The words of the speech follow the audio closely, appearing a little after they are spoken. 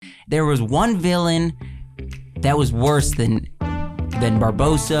there was one villain that was worse than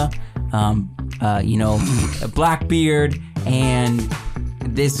Barbossa, Blackbeard, and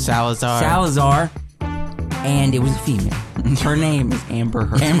this Salazar, and it was a female. Her name is Amber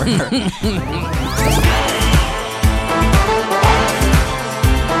Heard.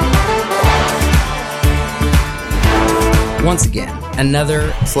 Once again,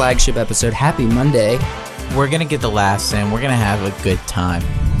 another flagship episode. Happy Monday. We're going to get the laughs in. We're going to have a good time.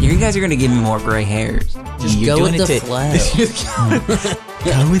 You guys are going to give me more gray hairs. Just go with the flow.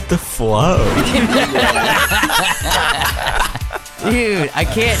 Go with the flow. Dude, I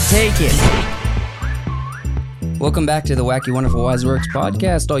can't take it. Welcome back to the Wacky Wonderful Wise Works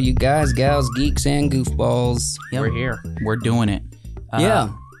podcast, all you guys, gals, geeks, and goofballs. Yep. We're here. We're doing it.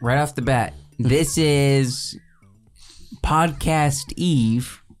 Yeah. Right off the bat, this is Podcast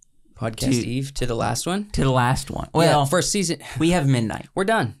Eve. Podcast Eve to the last one? To the last one. Well, first season. We have midnight. We're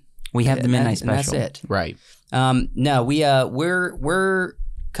done. We have the midnight special. And that's it. Right. No, we're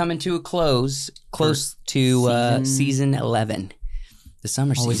coming to a close to season 11. The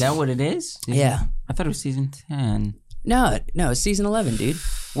summer season. Is that what it is? Yeah. I thought it was season 10. No, it's season 11, dude.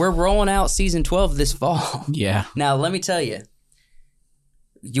 We're rolling out season 12 this fall. Yeah. Now, let me tell you.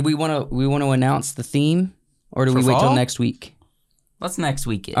 Do we want to announce the theme, or do we wait till next week? Let's next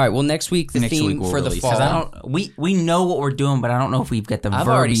week. All right. Well, next week theme we'll for the release fall. We know what we're doing, but I don't know if we've got the verbiage.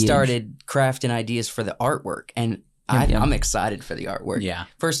 I've already started crafting ideas for the artwork, and I'm excited for the artwork. Yeah.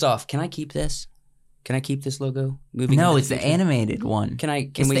 First off, can I keep this? Can I keep this logo? No, it's the animated one.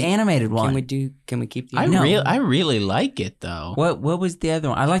 It's the animated one. Can we keep the? I really like it though. What was the other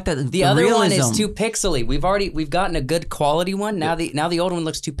one? I like that. The other one is too pixely. We've gotten a good quality one. Now the old one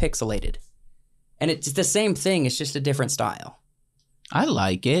looks too pixelated, and it's the same thing. It's just a different style. I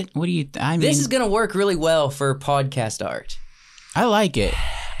like it. What do you? This is gonna work really well for podcast art. I like it.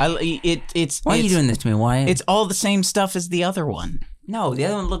 It's. Why are you doing this to me? Why? It's all the same stuff as the other one. No, the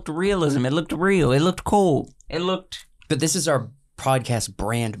other one looked realism. It looked real. It looked cool. But this is our podcast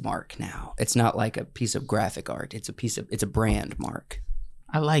brand mark now. It's not like a piece of graphic art. It's a brand mark.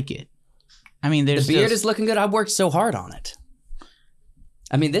 I like it. I mean, the beard is looking good. I worked so hard on it.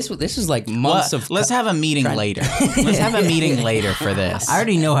 I mean, this is like months of. Let's have a meeting later. Let's have a meeting later for this. I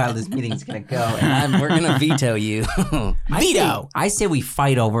already know how this meeting's gonna go, and we're gonna veto you. Veto. I say we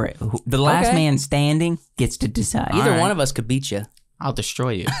fight over it. The last man standing gets to decide. Either one of us could beat you. I'll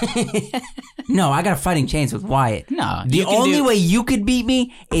destroy you. No, I got a fighting chance with Wyatt. No, the only way you could beat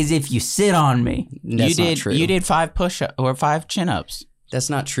me is if you sit on me. That's not true. You did 5 push-ups or 5 chin-ups. That's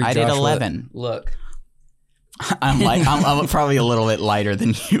not true. I did 11. Look. I'm probably a little bit lighter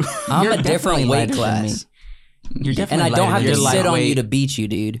than you. I'm a different weight class. You're definitely and I don't have to sit on lightweight. You to beat you,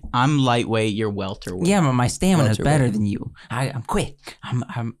 dude. I'm lightweight. You're welterweight. Yeah, but my stamina is better than you. I'm quick.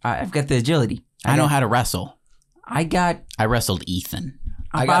 I've got the agility. I know how to wrestle. I wrestled Ethan.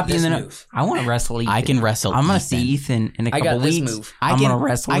 I got this move. I want to wrestle Ethan. I can wrestle. I'm gonna see Ethan in a couple weeks. This move. I'm gonna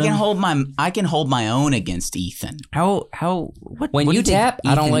wrestle him. I can hold my own against Ethan. When you tap,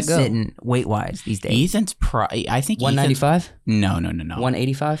 I don't let go. Sitting weight wise these days. Ethan's I think 195. No.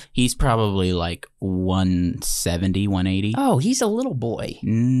 185. He's probably like 170, 180. Oh, he's a little boy.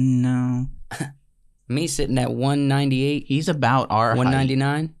 No. Me sitting at 198. He's about our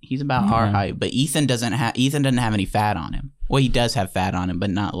 199. Height. He's about our height, but Ethan doesn't have any fat on him. Well, he does have fat on him, but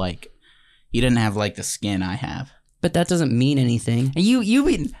not like he doesn't have like the skin I have. But that doesn't mean anything. You've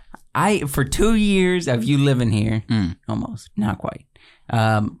been for 2 years of you living here, almost, not quite.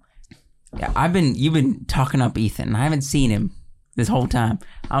 You've been talking up Ethan. I haven't seen him this whole time.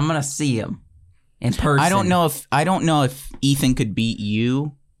 I'm gonna see him in person. I don't know if Ethan could beat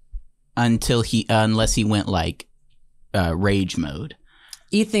you unless he went like rage mode.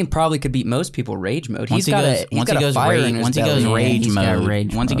 Ethan probably could beat most people rage mode. Once he goes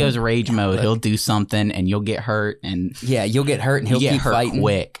rage mode, he'll do something and you'll get hurt and you'll get hurt and he'll keep fighting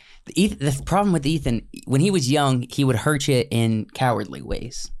quick. The problem with Ethan, when he was young, he would hurt you in cowardly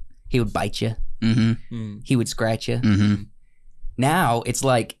ways. He would bite you. Mm-hmm. He would scratch you. Mm-hmm. Now it's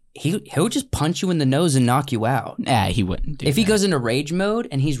like he'll just punch you in the nose and knock you out. Nah, he wouldn't do if that. He goes into rage mode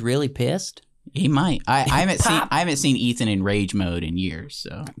and he's really pissed. He might. I haven't seen Ethan in rage mode in years,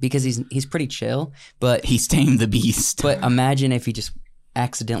 so because he's pretty chill, but he's tamed the beast. But imagine if he just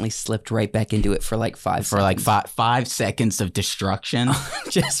accidentally slipped right back into it for like 5 seconds. Like 5 seconds of destruction,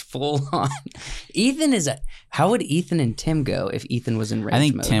 just full on. How would Ethan and Tim go if Ethan was in rage mode? I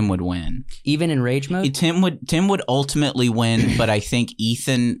think Tim would win, even in rage mode. Tim would ultimately win, but I think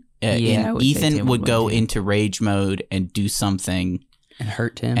Ethan would go into rage mode and do something. and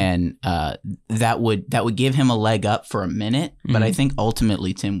hurt Tim. And that would give him a leg up for a minute, but I think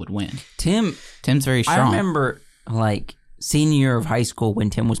ultimately Tim would win. Tim's very strong. I remember like senior year of high school when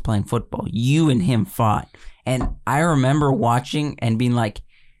Tim was playing football, you and him fought. And I remember watching and being like,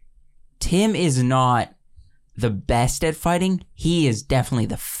 Tim is not the best at fighting. He is definitely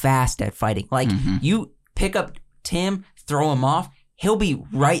the fast at fighting. Like you pick up Tim, throw him off, he'll be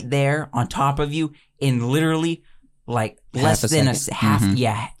right there on top of you in literally like less than a half,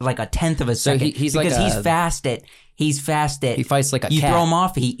 like a tenth of a second. He's because like he's fast at. He fights like a you cat. throw him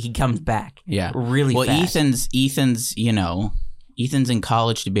off, he comes back. Yeah, really fast. Ethan's Ethan's in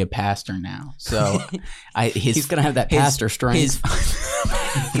college to be a pastor now, so he's gonna have that pastor strength.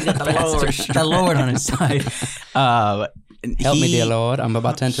 He's got the Lord on his side. Help me, dear Lord. I'm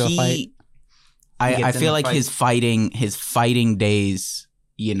about to enter a fight. I feel like his fighting days,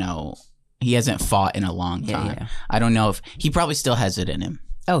 he hasn't fought in a long time. Yeah. I don't know if he probably still has it in him.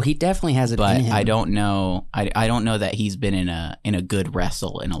 Oh, he definitely has it in him. But I don't know. I don't know that he's been in a good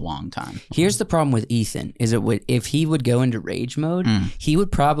wrestle in a long time. Here's the problem with Ethan: if he would go into rage mode, he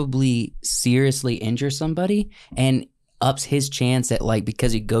would probably seriously injure somebody and ups his chance at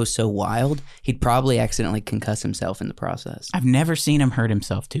because he goes so wild, he'd probably accidentally concuss himself in the process. I've never seen him hurt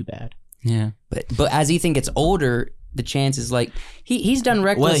himself too bad. Yeah, but as Ethan gets older, the chances he's done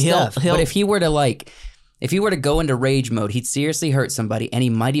reckless stuff. But if he were to go into rage mode, he'd seriously hurt somebody, and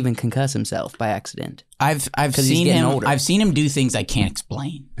he might even concuss himself by accident. I've seen him. Older. I've seen him do things I can't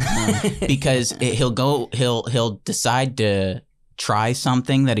explain because he'll decide to try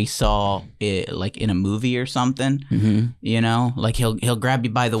something that he saw in a movie or something. Like he'll grab you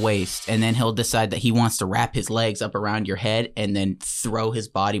by the waist, and then he'll decide that he wants to wrap his legs up around your head and then throw his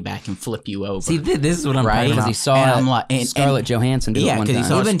body back and flip you over. See, this is what I'm talking about. Because he saw Scarlett Johansson do it one time. Yeah, because he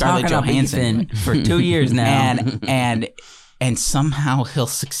saw Scarlett Johansson for 2 years now, and somehow he'll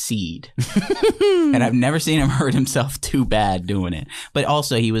succeed. And I've never seen him hurt himself too bad doing it. But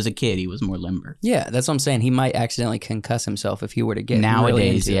also, he was a kid. He was more limber. Yeah, that's what I'm saying. He might accidentally concuss himself if he were to get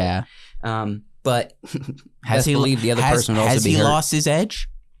nowadays. Really yeah. But has he believe the other person would also has be he hurt. lost his edge?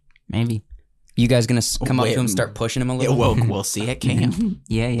 Maybe. You guys gonna come up to him and start pushing him a little? We'll see at camp.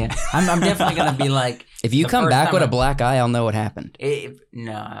 Yeah. I'm definitely gonna be like. If you come back with a black eye, I'll know what happened. If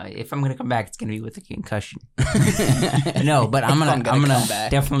I'm gonna come back, it's gonna be with a concussion. No, but I'm gonna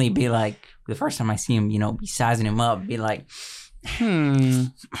definitely be like the first time I see him, be sizing him up, be like,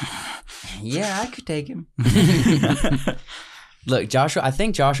 yeah, I could take him. Look, Joshua. I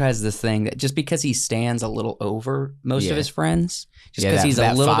think Joshua has this thing that just because he stands a little over most of his friends, just because he's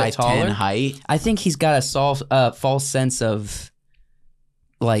a little bit taller, height. I think he's got a false sense of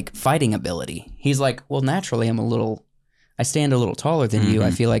fighting ability. He's like, well, naturally, I stand a little taller than you.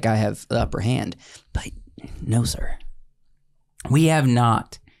 I feel like I have the upper hand. But no, sir, we have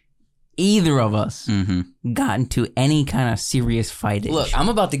not. Either of us gotten to any kind of serious fighting. Look, I'm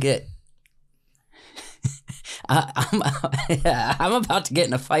about to get. I'm about to get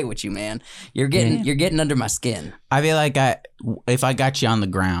in a fight with you, man. You're getting under my skin. I feel like if I got you on the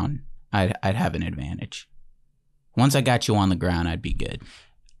ground, I'd have an advantage. Once I got you on the ground, I'd be good.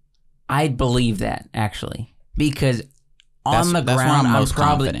 I'd believe that actually, because on the ground I'm most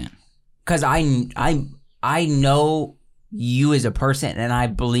confident. Because I know you as a person, and I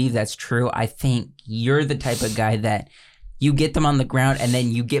believe that's true. I think you're the type of guy that. You get them on the ground, and then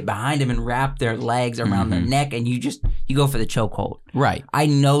you get behind them and wrap their legs around their neck, and you go for the chokehold. Right. I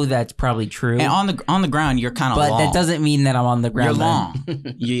know that's probably true. And on the ground, you're kind of long. But that doesn't mean that I'm on the ground. You're long.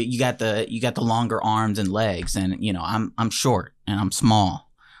 you got the longer arms and legs, and I'm short and I'm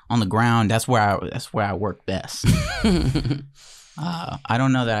small. On the ground, that's where I work best. I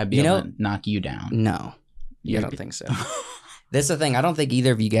don't know that I'd be able to knock you down. No, I don't think so. That's the thing. I don't think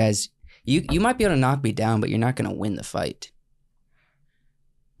either of you guys. You might be able to knock me down, but you're not going to win the fight.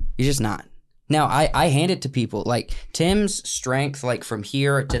 You're just not. Now, I hand it to people. Like, Tim's strength, from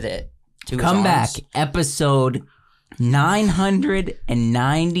here to his Comeback, arms. Episode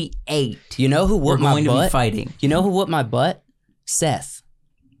 998. You know who whooped my butt? We're going to be fighting. You know who whooped my butt? Seth.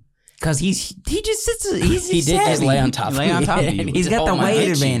 Because he just sits. He did just lay on top of me. He's got the weight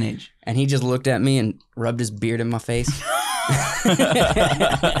advantage. And he just looked at me and rubbed his beard in my face.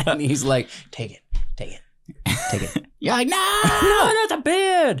 And he's like, take it. You're like, no, not the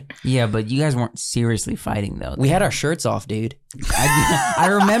beard. Yeah, but you guys weren't seriously fighting though. We had our shirts off, dude. I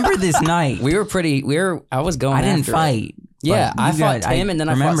remember this night. I was going. I didn't fight. Yeah, I fought Tim, and then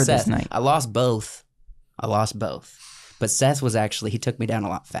I fought Seth. This night. I lost both. But Seth was he took me down a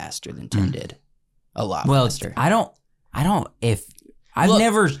lot faster than Tim did. A lot faster. I don't.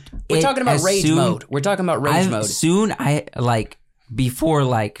 We're talking about rage mode. We're talking about rage mode. Soon, before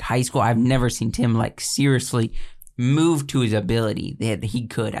like high school, I've never seen Tim like seriously move to his ability that he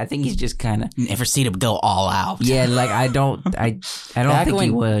could. I think he's just kind of never seen him go all out. Yeah, like I don't think he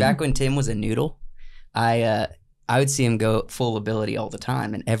would. Back when Tim was a noodle, I would see him go full ability all the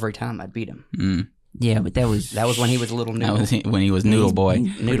time, and every time I'd beat him. Mm. Yeah, but that was when he was a little noodle. That was when he was Noodle Boy.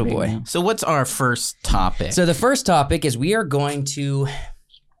 Noodle Boy. Now. So what's our first topic? So the first topic is we are going to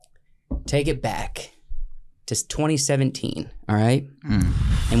take it back to 2017. All right,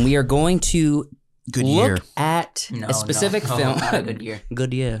 and we are going to Good look year. at a specific film. Not a good year.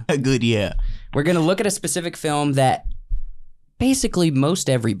 Good year. A good year. We're going to look at a specific film that basically most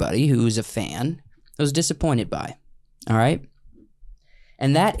everybody who's a fan was disappointed by. All right?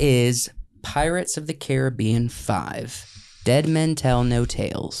 And that is Pirates of the Caribbean 5. Dead Men Tell No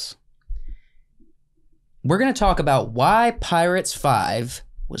Tales. We're going to talk about why Pirates 5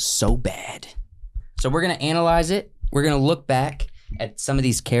 was so bad. So we're going to analyze it. We're going to look back at some of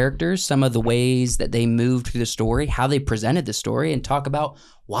these characters, some of the ways that they moved through the story, how they presented the story, and talk about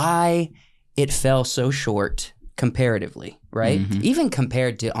why it fell so short comparatively, right? Mm-hmm. Even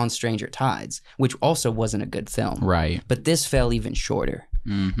compared to On Stranger Tides, which also wasn't a good film. Right. But this fell even shorter.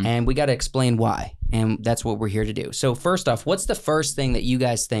 Mm-hmm. And we got to explain why. And that's what we're here to do. So first off, what's the first thing that you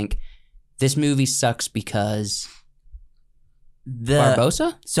guys think this movie sucks because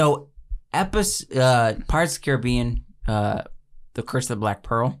Barbossa? So, Pirates of the Caribbean, The Curse of the Black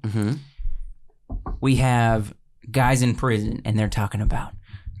Pearl. Mm-hmm. We have guys in prison, and they're talking about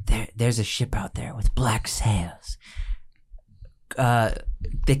there's a ship out there with black sails.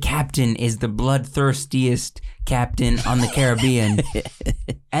 The captain is the bloodthirstiest captain on the Caribbean.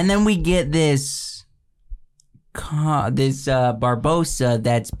 And then we get this Barbossa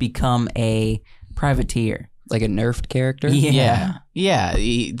that's become a privateer. Like a nerfed character? Yeah.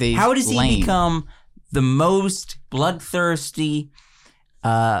 How does he become the most bloodthirsty,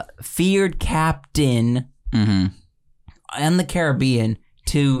 feared captain in the Caribbean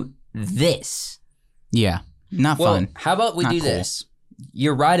to this? Yeah. Not fun. How about we do this?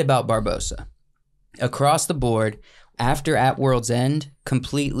 You're right about Barbossa. Across the board, after At World's End,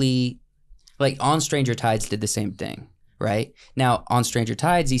 completely, like On Stranger Tides did the same thing, right? Now, On Stranger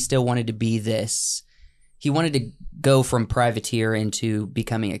Tides, he still wanted to be this. He wanted to go from privateer into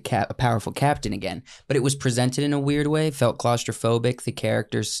becoming a powerful captain again. But it was presented in a weird way, felt claustrophobic. The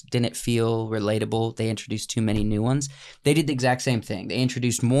characters didn't feel relatable. They introduced too many new ones. They did the exact same thing. They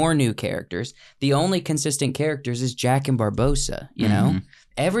introduced more new characters. The only consistent characters is Jack and Barbossa, you know?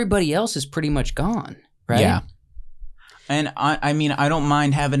 Everybody else is pretty much gone, right? Yeah. And I mean, I don't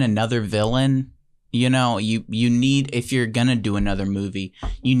mind having another villain. You know, you need, if you're going to do another movie,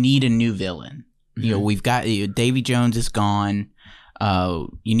 you need a new villain. You know, we've got Davy Jones is gone. You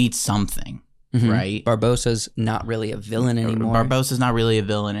need something, right? Barbossa's not really a villain anymore. Barbossa's not really a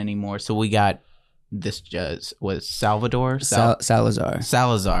villain anymore. So we got this was Salvador Salazar.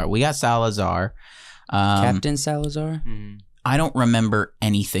 Salazar. We got Salazar. Captain Salazar. I don't remember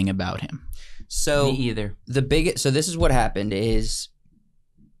anything about him. So me either. So this is what happened is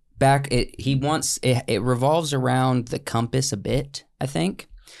it revolves around the compass a bit, I think.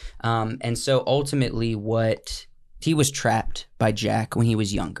 And so ultimately he was trapped by Jack when he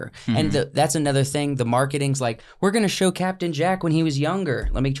was younger. And that's another thing. The marketing's like, we're going to show Captain Jack when he was younger.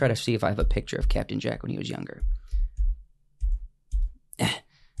 Let me try to see if I have a picture of Captain Jack when he was younger.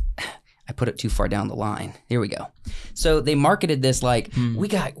 I put it too far down the line. Here we go. So they marketed this like, we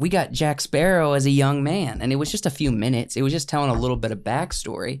got Jack Sparrow as a young man. And it was just a few minutes. It was just telling a little bit of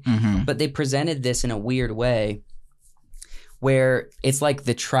backstory. But they presented this in a weird way, where it's like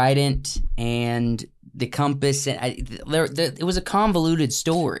the trident and the compass, and it was a convoluted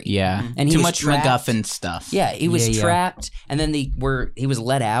story. Yeah, and he too was much trapped. MacGuffin stuff. Yeah, he was trapped, and then he was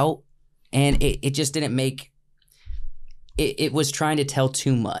let out, and it just didn't make. It was trying to tell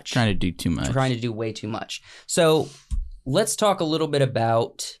too much. Trying to do too much. Trying to do way too much. So let's talk a little bit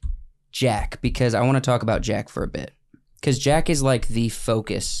about Jack, because I want to talk about Jack for a bit. Because Jack is like the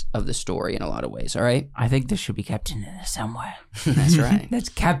focus of the story in a lot of ways, all right? I think there should be Captain in there somewhere. That's right. That's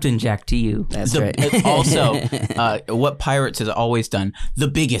Captain Jack to you. That's right. Also, what Pirates has always done, the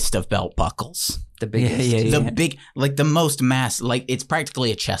biggest of belt buckles. The biggest. The most mass, like it's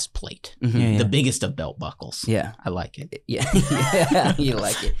practically a chest plate. The biggest of belt buckles. Yeah. I like it. Yeah, you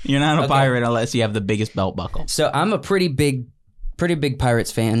like it. You're not a pirate unless you have the biggest belt buckle. So I'm a pretty big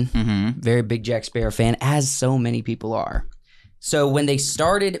Pirates fan, very big Jack Sparrow fan, as so many people are. So when they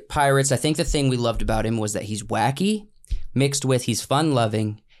started Pirates, I think the thing we loved about him was that he's wacky, mixed with he's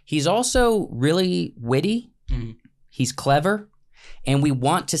fun-loving. He's also really witty. He's clever. and we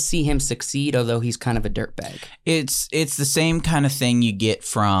want to see him succeed, although he's kind of a dirtbag. It's the same kind of thing you get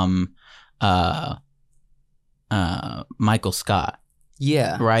from Michael Scott.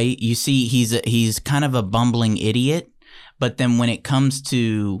 Yeah. Right? You see he's kind of a bumbling idiot, but then when it comes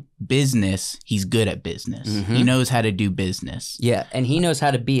to business, he's good at business. Mm-hmm. He knows how to do business. Yeah, and he knows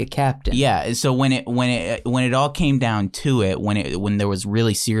how to be a captain. Yeah, so when it all came down to it, when there was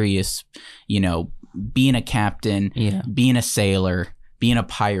really serious, being a captain, being a sailor, being a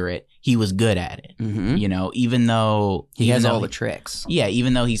pirate, he was good at it. Mm-hmm. Even though he has all the tricks. Yeah,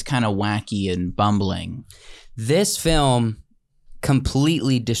 even though he's kind of wacky and bumbling. This film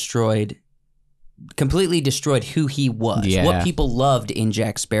completely destroyed who he was, what people loved in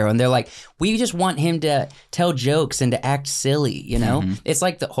Jack Sparrow. And they're like, we just want him to tell jokes and to act silly, Mm-hmm. It's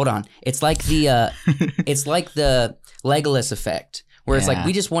like it's like the Legolas effect, where it's like,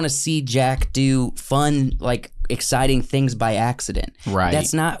 we just want to see Jack do fun, like exciting things by accident. Right.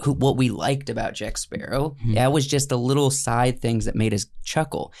 That's not what we liked about Jack Sparrow. Mm-hmm. That was just the little side things that made us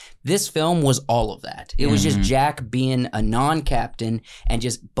chuckle. This film was all of that. It was just Jack being a non-captain and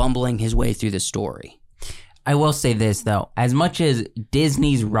just bumbling his way through the story. I will say this, though. As much as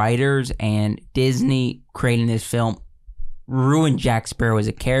Disney's writers and Disney creating this film ruined Jack Sparrow as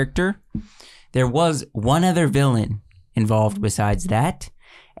a character, there was one other villain involved besides that.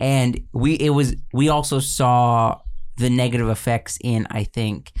 And we also saw the negative effects in, I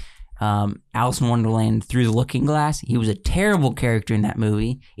think, Alice in Wonderland Through the Looking Glass. He was a terrible character in that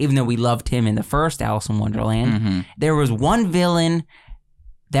movie, even though we loved him in the first Alice in Wonderland. Mm-hmm. There was one villain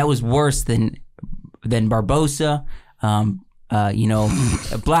that was worse than Barbossa,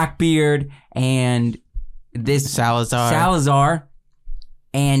 Blackbeard, and this Salazar.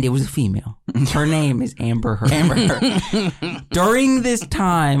 And it was a female. Her name is Amber Heard. During this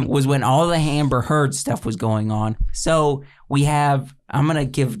time was when all the Amber Heard stuff was going on. So I'm going to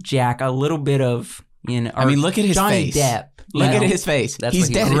give Jack a little bit of, look at his Johnny face. Depp. Look at his face. He's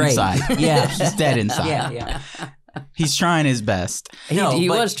dead inside. Yeah. He's dead inside. Yeah. He's trying his best. He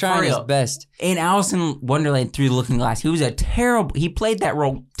was trying his best. In Alice in Wonderland Through the Looking Glass, he played that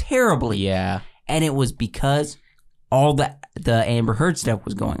role terribly. Yeah. And it was because all the Amber Heard stuff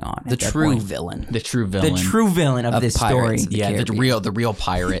was going on. The true villain of this pirates, story. Yeah, the real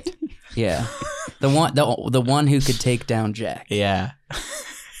pirate. Yeah. The one who could take down Jack. Yeah.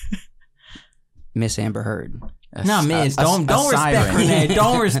 Miss Amber Heard. Don't respect her name.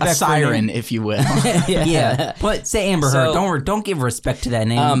 Don't respect a siren, if you will. Yeah. But say Amber Heard. Don't give respect to that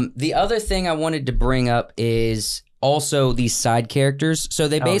name. The other thing I wanted to bring up is also these side characters. So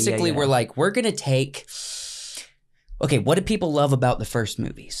they basically were like, we're going to take... Okay, what did people love about the first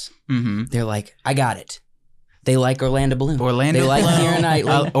movies? Mm-hmm. They're like, I got it. They like Orlando Bloom. They like Keira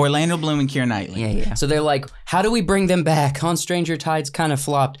Knightley. Orlando Bloom and Keira Knightley. Yeah. So they're like, how do we bring them back? On Stranger Tides kind of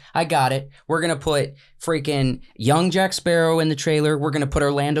flopped. I got it. We're going to put freaking young Jack Sparrow in the trailer. We're going to put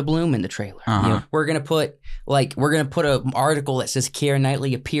Orlando Bloom in the trailer. Uh-huh. We're going to put an article that says Keira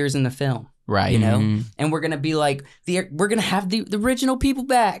Knightley appears in the film. Right. And we're going to be like, we're going to have the original people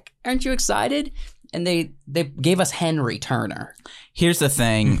back. Aren't you excited? And they gave us Henry Turner. Here's the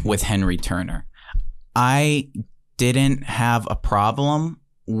thing with Henry Turner. I didn't have a problem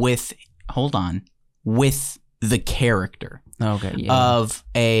with the character of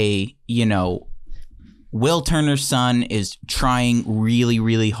Will Turner's son is trying really,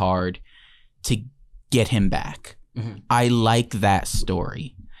 really hard to get him back. Mm-hmm. I like that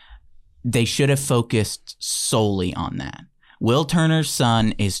story. They should have focused solely on that. Will Turner's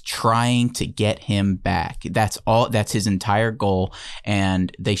son is trying to get him back. That's his entire goal.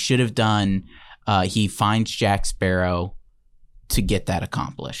 And they should have done, he finds Jack Sparrow to get that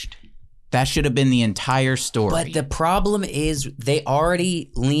accomplished. That should have been the entire story. But the problem is they already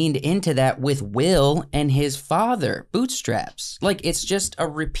leaned into that with Will and his father, Bootstraps. Like, it's just a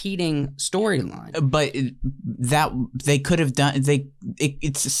repeating storyline. But that they could have done,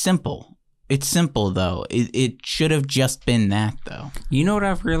 it's simple. It's simple, though. It should have just been that, though. You know what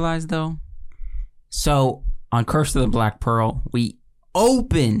I've realized, though? So, on Curse of the Black Pearl, we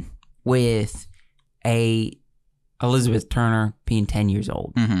open with Elizabeth Turner being 10 years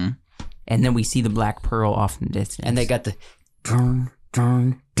old. Mm-hmm. And then we see the Black Pearl off in the distance. And they got the... And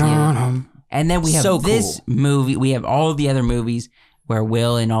then we have this movie. We have all the other movies where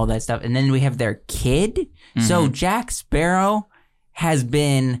Will and all that stuff. And then we have their kid. Mm-hmm. So, Jack Sparrow has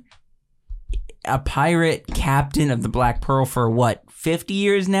been... a pirate captain of the Black Pearl for 50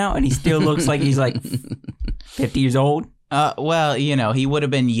 years now, and he still looks like he's 50 years old. Well, he would have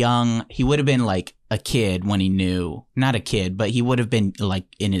been young. He would have been like a kid when he knew, not a kid, but he would have been like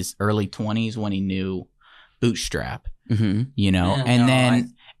in his early 20s when he knew Bootstrap. you know, Yeah, and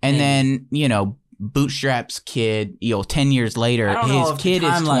no, then you know, Bootstrap's kid, you know, 10 years later, his kid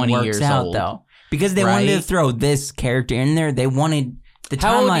is 20 years old. Though, because they wanted to throw this character in there. They wanted the timeline.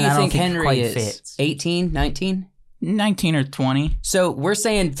 How old do you I don't think Henry quite is? fits. 18, 19? 19 or 20. So we're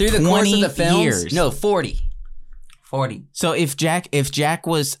saying through the course of the films, years. no, 40. 40. So if Jack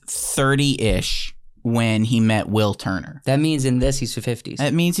was 30-ish when he met Will Turner, That means in this he's 50s.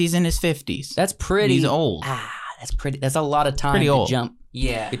 that means he's in his 50s. That's pretty. He's old. That's pretty. That's a lot of time Pretty to old. jump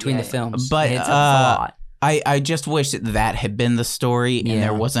between the films. But It's a lot. I just wish that had been the story and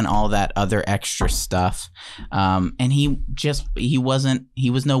there wasn't all that other extra stuff. And he was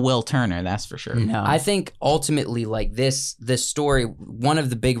no Will Turner, that's for sure. No. I think ultimately, like this story, one of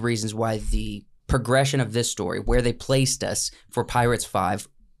the big reasons why the progression of this story, where they placed us for Pirates 5,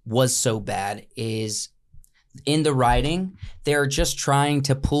 was so bad is in the writing, they're just trying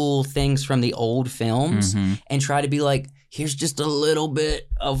to pull things from the old films and try to be like, here's just a little bit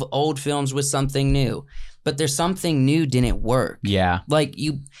of old films with something new. But there's something new didn't work. Yeah. Like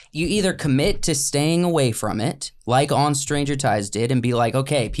you either commit to staying away from it, like On Stranger Tides did, and be like,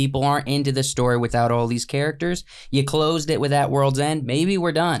 okay, people aren't into this story without all these characters. You closed it with At World's End. Maybe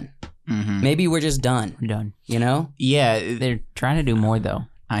we're done. Maybe we're just done. We're done. You know? Yeah. They're trying to do more though.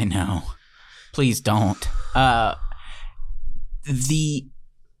 I know. Please don't. The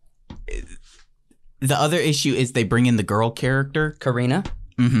other issue is they bring in the girl character. Karina?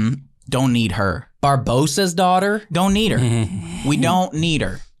 Don't need her. Barbossa's daughter? Don't need her. We don't need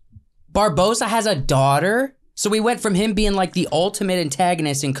her. Barbossa has a daughter? So we went from him being like the ultimate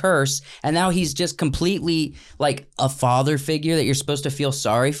antagonist in Curse, and now he's just completely like a father figure that you're supposed to feel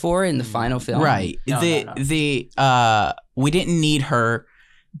sorry for in the final film. Right. No. We didn't need her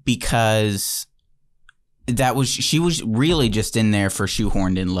because she was really just in there for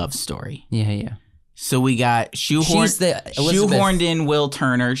shoehorned in love story. Yeah. So we got shoehorned in Will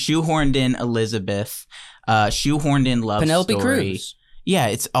Turner, shoehorned in Elizabeth, shoehorned in love Penelope story. Cruz. Yeah,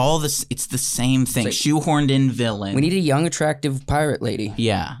 it's all this. It's the same thing. Like, shoehorned in villain. We need a young, attractive pirate lady.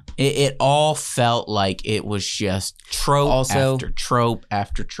 Yeah, it all felt like it was just trope after trope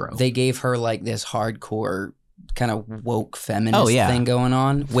after trope. They gave her like this hardcore kind of woke feminist thing going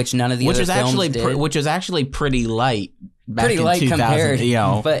on, which none of the other films did. Which was actually pretty light. Back Pretty in light 2000, compared, you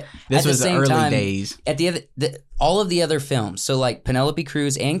know. But this at the was the same early time, days. At all of the other films, so like Penelope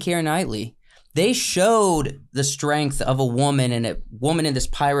Cruz and Keira Knightley, they showed the strength of a woman in this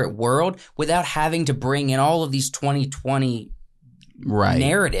pirate world without having to bring in all of these 2020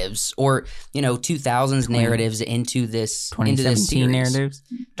 narratives or 2000s narratives into this 2017 narratives.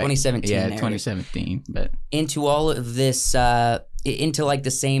 2017 yeah, narrative. 2017, but into all of this into like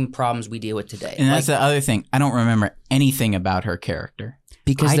the same problems we deal with today. And that's the other thing. I don't remember anything about her character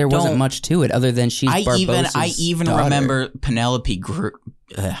because there wasn't much to it other than she's Barbossa's I even daughter. remember Penelope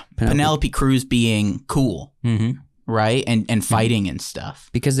Cruz being cool, right, and fighting and stuff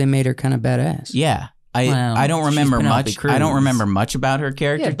because they made her kind of badass. Yeah. I don't remember much. Cruz. I don't remember much about her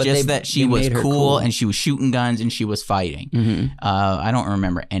character. Yeah, just that she was cool and she was shooting guns and she was fighting. I don't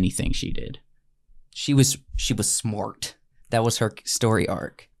remember anything she did. She was smart. That was her story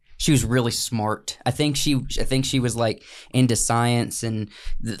arc. She was really smart. I think she was like into science and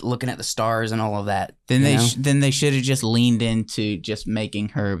looking at the stars and all of that. Then they should have just leaned into just making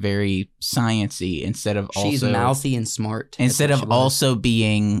her very sciencey instead of she's mouthy and smart. Instead of also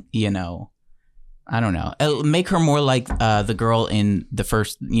being, I don't know. Make her more like the girl in the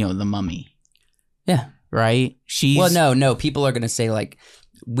first, The Mummy. Yeah. Right? No. People are going to say like,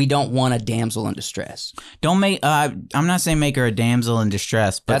 we don't want a damsel in distress. Don't make. I'm not saying make her a damsel in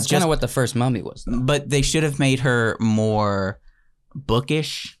distress, but that's kind of what the first Mummy was. Though. But they should have made her more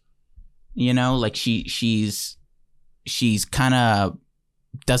bookish. Like she's kind of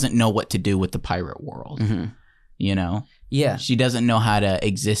doesn't know what to do with the pirate world. Yeah, she doesn't know how to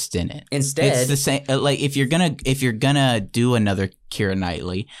exist in it. Instead, it's the same. Like if you're gonna do another Keira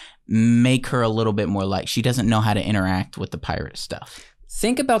Knightley, make her a little bit more like she doesn't know how to interact with the pirate stuff.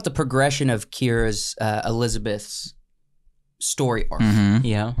 Think about the progression of Keira's Elizabeth's story arc.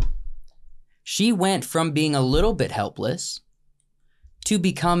 Yeah, she went from being a little bit helpless to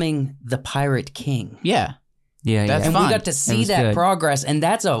becoming the pirate king. Yeah, that's fun. We got to see that progress, and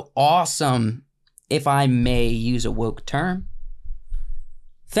that's a awesome. If I may use a woke term,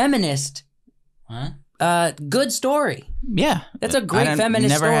 feminist, good story. Yeah, that's a great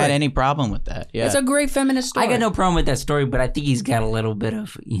feminist story. Never had any problem with that. Yeah, it's a great feminist story. I got no problem with that story, but I think he's got a little bit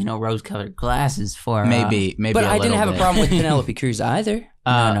of rose-colored glasses for maybe. But I didn't have a problem with Penelope Cruz either.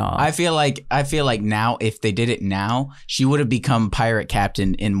 No. I feel like now, if they did it now, she would have become pirate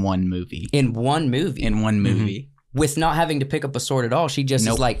captain in one movie. In one movie. with not having to pick up a sword at all. She just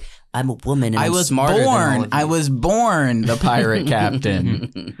is like, I'm a woman and I I'm was smarter than all of you. I was born the pirate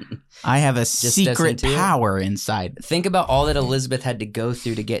captain. I have a secret power inside. Think about all that Elizabeth had to go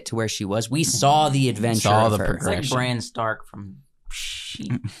through to get to where she was. We saw the adventure of her. It's like Bran Stark from...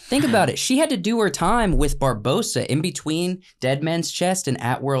 Think about it. She had to do her time with Barbossa in between Dead Man's Chest and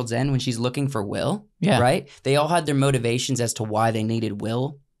At World's End when she's looking for Will. Yeah. Right? They all had their motivations as to why they needed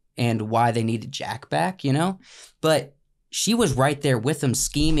Will and why they needed Jack back, you know? But she was right there with them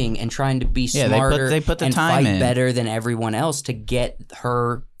scheming and trying to be smarter they put the and time fight in. better than everyone else to get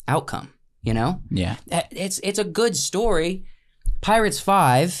her outcome, you know? Yeah. It's a good story. Pirates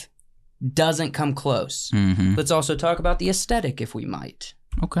 5 doesn't come close. Mm-hmm. Let's also talk about the aesthetic, if we might.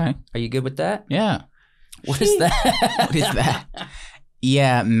 Okay. Are you good with that? Yeah. What is that? What is that?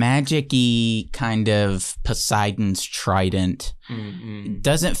 Yeah, magic-y kind of Poseidon's trident. Mm-hmm.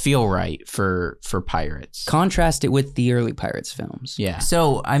 Doesn't feel right for pirates. Contrast it with the early Pirates films. Yeah.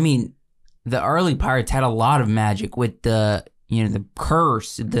 So, I mean, the early Pirates had a lot of magic with the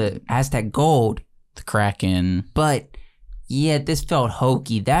curse, the Aztec gold. The Kraken. But, yeah, this felt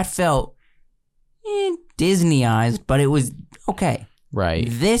hokey. That felt Disneyized, but it was okay. Right.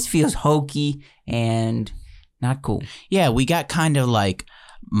 This feels hokey and not cool. Yeah, we got kind of like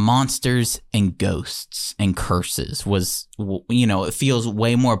monsters and ghosts and curses was, it feels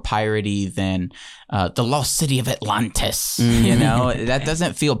way more piratey than the lost city of Atlantis. Mm. That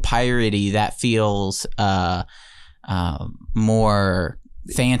doesn't feel piratey. That feels more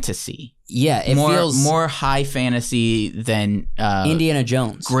fantasy. Yeah, it feels more high fantasy than Indiana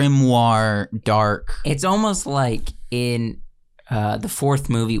Jones. Grimoire, dark. It's almost like in the fourth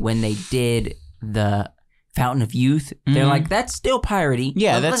movie when they did the Fountain of Youth. They're like, that's still piratey.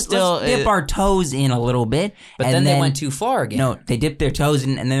 Yeah, let's dip our toes in a little bit. But then they went too far again. No, they dipped their toes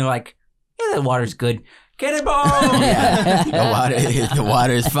in, and they're like, yeah, the water's good. Get it, ball! Yeah. The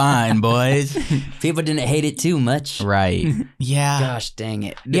water's fine, boys. People didn't hate it too much. Right. Yeah. Gosh dang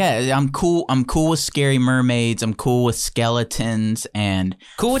it. Yeah, I'm cool with scary mermaids. I'm cool with skeletons and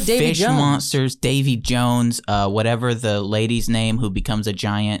cool with Davy fish Jones. monsters. Davy Jones, whatever the lady's name who becomes a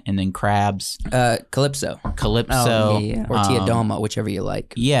giant and then crabs. Calypso. Oh, yeah. Or Tiadoma, whichever you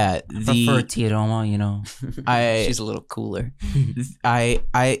like. Yeah. I prefer Tiadoma, She's a little cooler.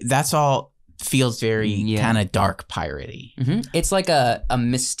 That's all feels very kind of dark piratey. Mm-hmm. It's like a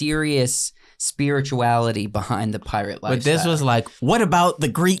mysterious spirituality behind the pirate lifestyle. But this was like, what about the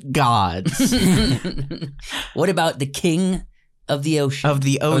Greek gods? What about the king of the ocean? Of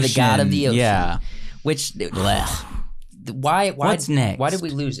the ocean. Or the god of the ocean. Yeah. Which why what's next? Why did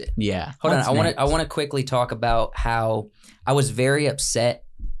we lose it? Yeah. Hold What's on. next? I want to quickly talk about how I was very upset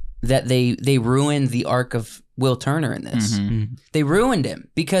that they ruined the arc of Will Turner in this. Mm-hmm. They ruined him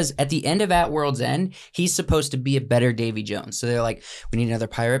because at the end of At World's End, he's supposed to be a better Davy Jones. So they're like, we need another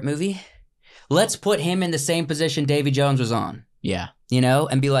pirate movie. Let's put him in the same position Davy Jones was on. Yeah.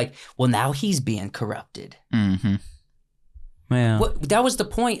 And be like, well, now he's being corrupted. Mm-hmm. Well, That was the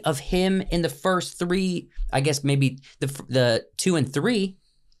point of him in the first three, I guess maybe the 2 and 3,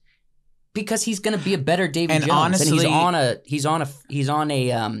 because he's going to be a better Davy And Jones. honestly, and he's on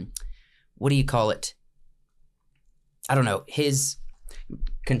a what do you call it? I don't know.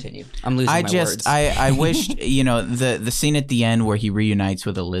 Continue. I'm losing my words. I wish, the scene at the end where he reunites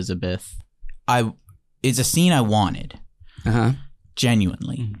with Elizabeth, it's a scene I wanted. Uh-huh.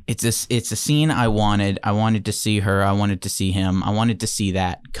 Genuinely. It's a scene I wanted. I wanted to see her. I wanted to see him. I wanted to see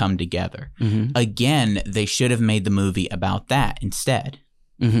that come together. Mm-hmm. Again, they should have made the movie about that instead.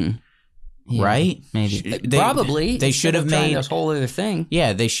 Mm-hmm. yeah, Right? Maybe. Probably. They should have made this whole other thing.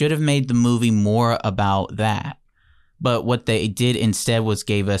 Yeah, they should have made the movie more about that. But what they did instead was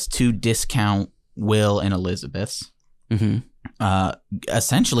gave us 2 discount Will and Elizabeths. Mm-hmm.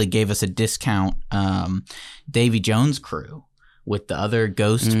 Essentially gave us a discount Davy Jones crew with the other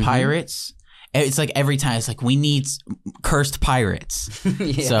ghost pirates. It's like every time it's like we need cursed pirates.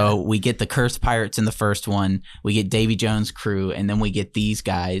 Yeah. So we get the cursed pirates in the first one, we get Davy Jones crew, and then we get these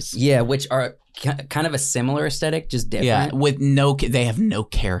guys. Yeah, which are kind of a similar aesthetic, just different. Yeah, with they have no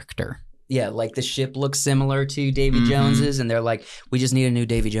character. Yeah, like the ship looks similar to Davy Jones's, and they're like, we just need a new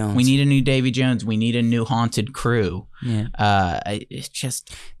Davy Jones. We need a new Davy Jones. We need a new haunted crew. Yeah. It's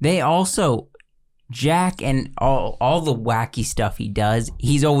just They also, Jack and all the wacky stuff he does,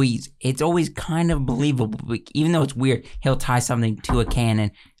 it's always kind of believable. Even though it's weird, he'll tie something to a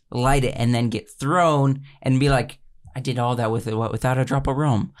cannon, light it, and then get thrown and be like, I did all that without a drop of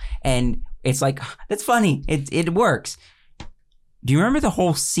rum. And it's like, that's funny. It works. Do you remember the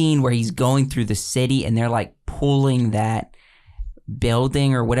whole scene where he's going through the city and they're like pulling that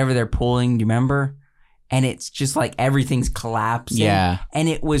building or whatever they're pulling? Do you remember? and it's just like everything's collapsing. Yeah. And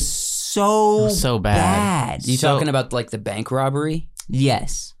it was so bad. You talking about like the bank robbery?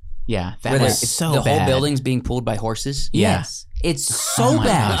 Yes. Yeah, that Where was so the bad. whole building's being pulled by horses? Yeah. Yes. It's so Oh my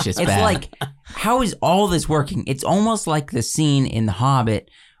bad. gosh, it's it's bad. like, how is all this working? It's almost like the scene in The Hobbit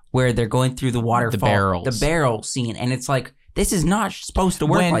where they're going through the waterfall. The barrel scene. And it's like, this is not supposed to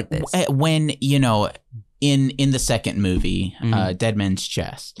work like this. When, you know, in the second movie, Dead Man's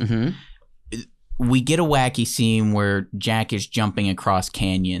Chest, we get a wacky scene where Jack is jumping across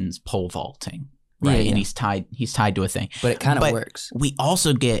canyons, pole vaulting. Right, and he's tied to a thing, but it kind of works. We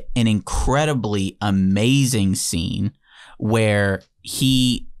also get an incredibly amazing scene where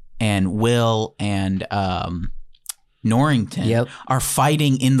he and Will and Norrington are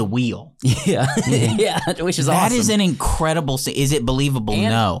fighting in the wheel. Yeah, which is awesome. That is an incredible scene. Is it believable? And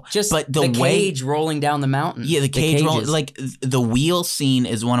no, but the cage rolling down the mountain. Yeah, the cage rolling. Like the wheel scene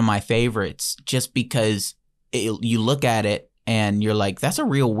is one of my favorites, just because you look at it and you're like, that's a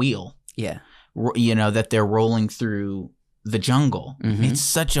real wheel. Yeah. You know, that they're rolling through the jungle. It's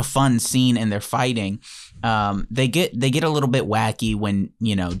such a fun scene, and they're fighting. They get a little bit wacky when,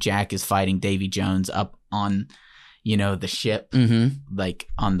 you know, Jack is fighting Davy Jones up on, you know, the ship, like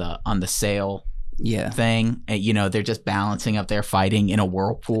on the sail thing. And, you know, they're just balancing up there fighting in a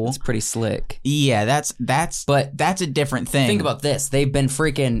whirlpool. It's pretty slick. Yeah, that's a different thing. Think about this. They've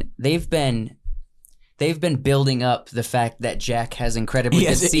been building up the fact that Jack has incredibly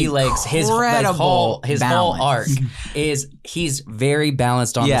good sea legs. His whole arc is he's very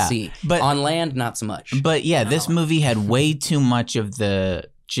balanced on the sea. But on land, not so much. But yeah, this movie had way too much of the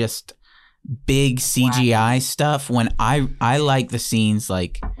just big CGI stuff. When I like the scenes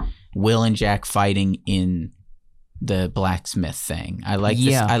like Will and Jack fighting in the blacksmith thing. I like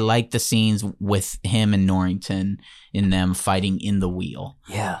this. I like the scenes with him and Norrington in them fighting in the wheel.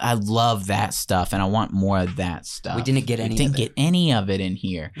 Yeah, I love that stuff, and I want more of that stuff. We didn't get any of it in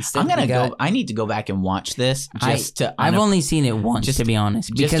here. Instead, I need to go back and watch this. I've only seen it once, to be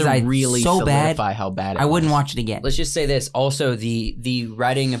honest, because I really solidify how bad I wouldn't watch it again. Let's just say this. Also, the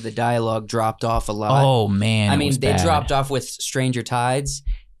writing of the dialogue dropped off a lot. Oh man, I mean, they dropped off with Stranger Tides.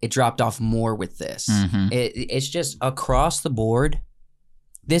 It dropped off more with this. It's just across the board.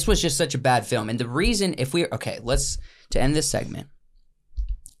 This was just such a bad film. And the reason, to end this segment,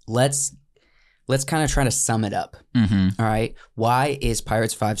 let's kind of try to sum it up. All right. Why is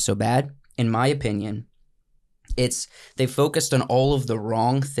Pirates 5 so bad? In my opinion, they focused on all of the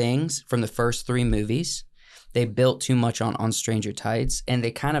wrong things from the first three movies. They built too much on Stranger Tides, and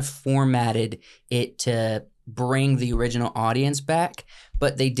they kind of formatted it to bring the original audience back,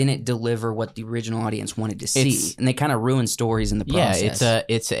 but they didn't deliver what the original audience wanted to see, and they kind of ruined stories in the process. Yeah,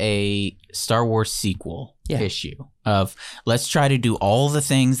 it's a Star Wars sequel issue of let's try to do all the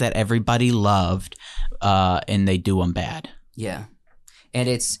things that everybody loved, and they do them bad. Yeah, and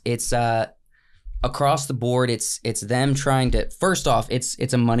it's across the board. It's them trying to. First off,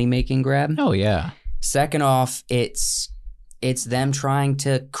 it's a money making grab. Oh yeah. Second off, it's them trying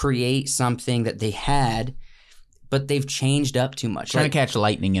to create something that they had, but they've changed up too much. Trying to catch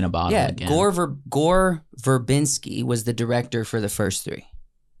lightning in a bottle again. Gore Verbinski was the director for the first three.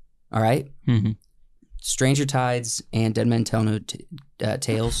 All right? Stranger Tides and Dead Men Tell No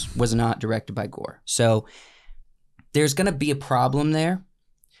Tales was not directed by Gore. So there's going to be a problem there,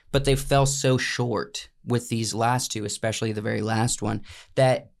 but they fell so short with these last two, especially the very last one,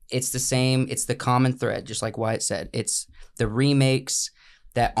 that it's the same. It's the common thread, just like Wyatt said. It's the remakes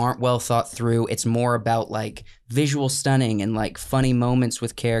that aren't well thought through. It's more about like visual stunning and like funny moments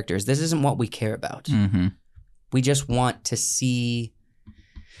with characters. This isn't what we care about. We just want to see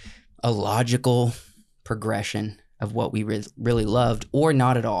a logical progression of what we really loved, or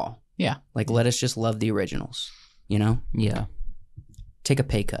not at all. Yeah. Like, let us just love the originals, you know? Yeah. Take a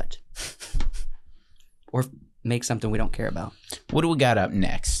pay cut. Or make something we don't care about. What do we got up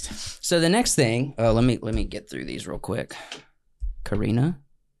next? So the next thing, let me get through these real quick. Karina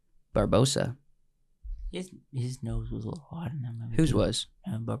Barbosa. His nose was a little hot in that movie. Whose was?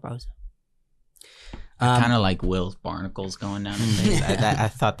 Barbosa. Kind of like Will's barnacles going down his face. I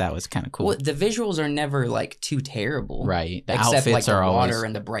thought that was kind of cool. Well, the visuals are never like too terrible, right? The except outfits like the water always,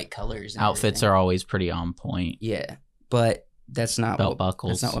 and the bright colors. And outfits everything. Are always pretty on point. Yeah, but that's not belt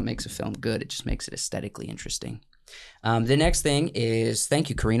buckles. That's not what makes a film good. It just makes it aesthetically interesting. The next thing is thank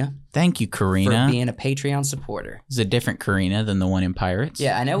you, Karina. Thank you, Karina, for being a Patreon supporter. It's a different Karina than the one in Pirates.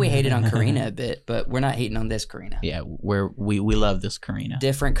 Yeah, I know we hated on Karina a bit, but we're not hating on this Karina. Yeah, we love this Karina.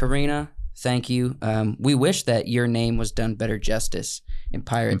 Different Karina. Thank you. We wish that your name was done better justice in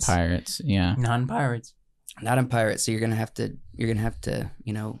Pirates. In Pirates, yeah. Not in Pirates. Not in Pirates. So you're gonna have to,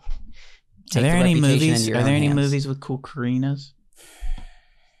 you know, take Are there the any reputation movies? into your Are there own any hands. movies with cool Karinas?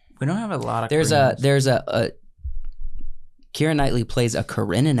 We don't have a lot of. There's Koreans. a Keira Knightley plays a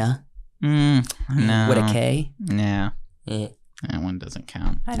Karenina No. with a K. Yeah. Eh. That one doesn't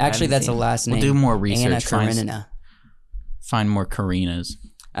count. Actually, that's a last name. We'll do more Anna research. Karenina. Find more Karinas.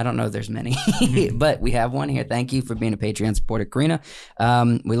 I don't know if there's many, but we have one here. Thank you for being a Patreon supporter, Karina.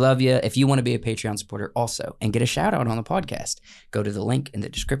 We love you. If you want to be a Patreon supporter also and get a shout out on the podcast, go to the link in the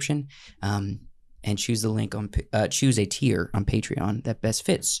description and choose the link on choose a tier on Patreon that best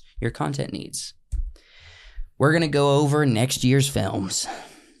fits your content needs. We're gonna go over next year's films.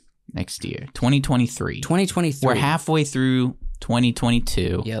 Next year, 2023. 2023. We're halfway through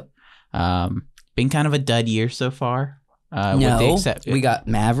 2022. Yep. Been kind of a dud year so far. No, we got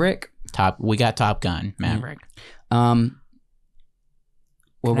Maverick. We got Top Gun, Maverick. Well,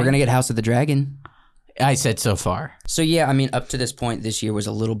 we're gonna get House of the Dragon. I said so far. So yeah, I mean, up to this point, this year was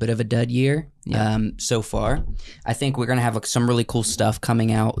a little bit of a dud year. So far, I think we're gonna have some really cool stuff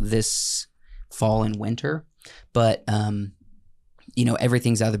coming out this fall and winter, but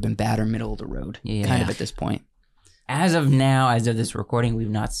everything's either been bad or middle of the road, kind of at this point. As of now, as of this recording, we've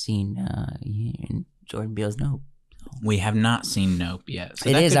not seen Jordan Peele's Nope. We have not seen Nope yet. So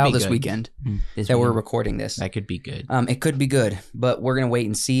it is out this good. weekend we're recording this. That could be good. It could be good, but we're going to wait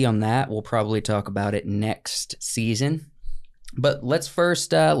and see on that. We'll probably talk about it next season. But let's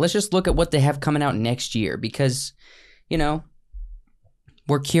first, let's just look at what they have coming out next year because,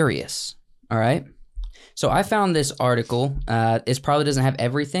 we're curious. All right. So I found this article. It probably doesn't have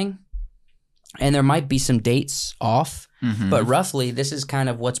everything, and there might be some dates off. But roughly, this is kind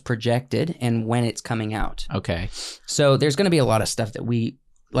of what's projected and when it's coming out. Okay. So there's going to be a lot of stuff that we're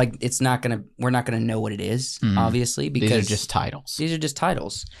not going to know what it is, obviously, because these are just titles. These are just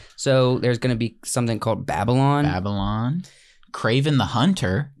titles. So there's going to be something called Babylon. Kraven the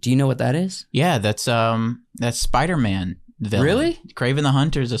Hunter. Do you know what that is? Yeah, that's Spider-Man villain. Really? Kraven the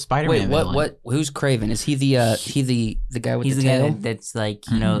Hunter is a Spider-Man villain. Wait, who's Kraven? Is he the guy with He's the the tail? guy that's like,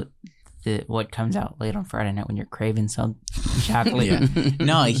 what comes out late on Friday night when you're craving some chocolate. Yeah.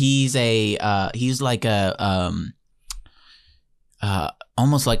 No, he's like a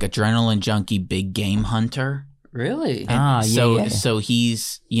almost like adrenaline junkie, big game hunter. Really? So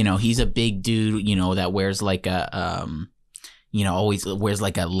he's he's a big dude, that wears like a always wears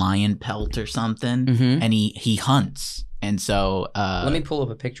like a lion pelt or something, and he hunts. And so let me pull up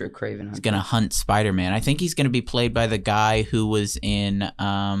a picture of Kraven. He's gonna hunt Spider-Man. I think he's gonna be played by the guy who was in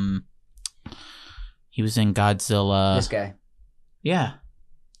he was in Godzilla. This guy. Yeah.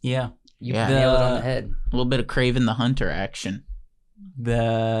 You nailed it on the head. A little bit of Kraven the Hunter action.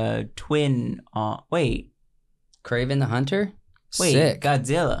 The twin. Kraven the Hunter? Wait, Sick.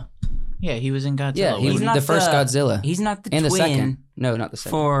 Godzilla. Yeah, he was in Godzilla. Yeah, he was the first Godzilla. He's not the and twin. The second. No, not the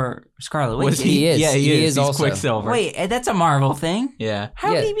second. For Scarlet Witch. He is. Yeah, he is He's also. Quicksilver. Wait, that's a Marvel thing? Yeah.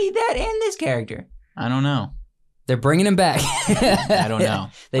 How did he be that and this character? I don't know. They're bringing him back. I don't know.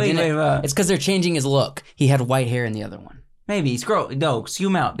 It's because they're changing his look. He had white hair in the other one. Maybe.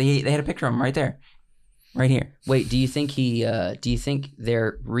 Zoom out. They had a picture of him right there. Right here. Wait, do you think he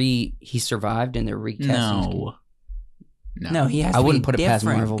survived and they're recasting? No, he has I to wouldn't be put it past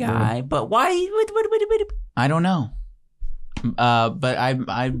Marvel, guy. But why? I don't know. But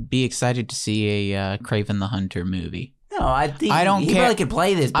I'd be excited to see a Kraven the Hunter movie. No, I think I don't he care. really could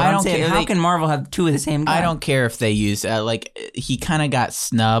play this. But I I'm don't saying, care. how can Marvel have two of the same guy? I don't care if they use he kind of got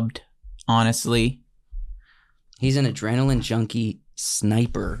snubbed, honestly. He's an adrenaline junkie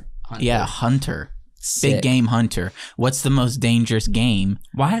sniper hunter. Yeah, hunter. Sick. Big game hunter. What's the most dangerous game?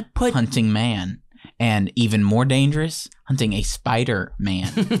 Why put hunting man? And even more dangerous, hunting a Spider-Man.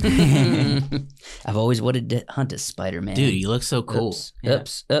 I've always wanted to hunt a Spider-Man. Dude, he looks so cool.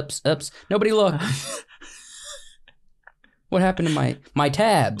 Oops. Nobody look. What happened to my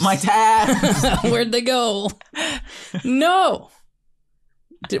tabs? My tabs. Where'd they go? No.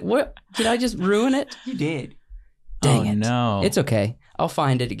 Did I just ruin it? You did. Dang it. No. It's okay. I'll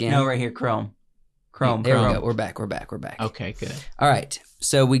find it again. No, right here, Chrome. There we go. We're back. Okay, good. All right.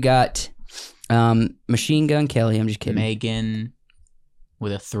 So we got Machine Gun Kelly. I'm just kidding. Megan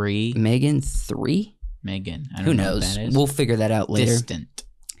with a 3. Megan 3? Megan. I don't Who know knows? what that is. We'll figure that out later. Distant.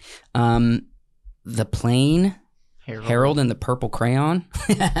 The Plane. Harold and the Purple Crayon.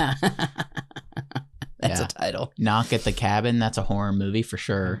 That's a title. Knock at the Cabin. That's a horror movie for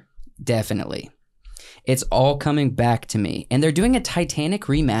sure. Definitely. It's all coming back to me. And they're doing a Titanic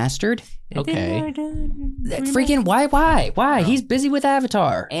remastered. Okay. Freaking why? Oh. He's busy with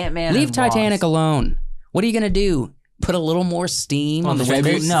Avatar. Ant-Man. Leave Titanic alone. What are you going to do? Put a little more steam on the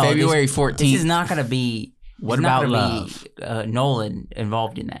February 14th. This is not going to be What There's not about gonna Love? be Nolan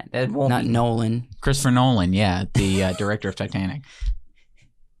involved in that. That won't Not be. Nolan. Christopher Nolan, yeah, the director of Titanic.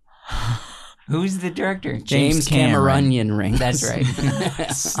 Who's the director? James Cameron. Cameron Rings. That's right.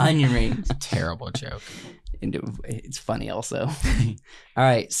 Onion rings. Terrible joke. It's funny also. All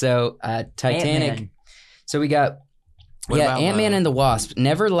right, so Titanic. Ant-Man. So we got What about Ant-Man Love? and the Wasp.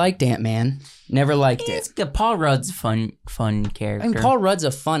 Never liked Ant-Man. Never liked it. It's good. Paul Rudd's a fun character. I mean, Paul Rudd's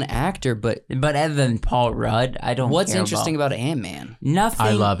a fun actor, but But other than Paul Rudd, I don't. what's care interesting about Ant-Man? nothing?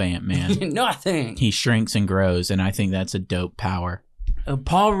 I love Ant-Man. Nothing. He shrinks and grows, and I think that's a dope power.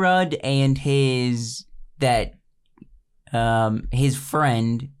 Paul Rudd and his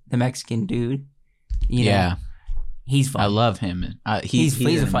friend, the Mexican dude. You know, Yeah, he's fun. I love him. He's a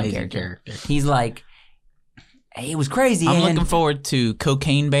an fun amazing character. He's like, hey, it was crazy. I'm and looking forward to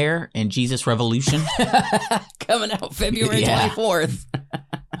Cocaine Bear and Jesus Revolution. Coming out February Yeah.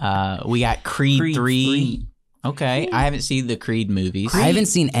 24th. We got Creed 3. 3. Okay, I haven't seen the Creed movies. I haven't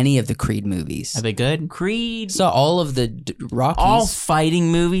seen any of the Creed movies. Are they good? Creed. Saw all of the Rockies. All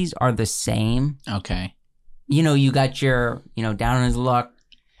fighting movies are the same. Okay. You know, you got your, down on his luck,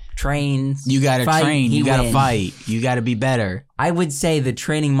 trains. You got to Fight, train. he You got to wins. fight. You got to be better. I would say the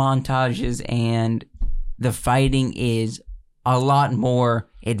training montages and the fighting is a lot more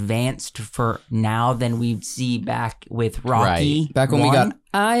advanced for now than we'd see back with Rocky. Back when we 1. got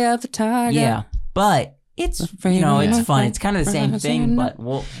Eye of the Tiger. Yeah, but it's it's fun. It's kind of the same thing, but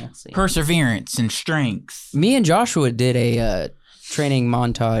we'll see. Perseverance and strength. Me and Joshua did a training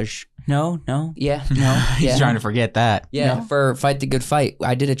montage. No, Yeah. no. He's Yeah. trying to forget that. Yeah, No. for Fight the Good Fight.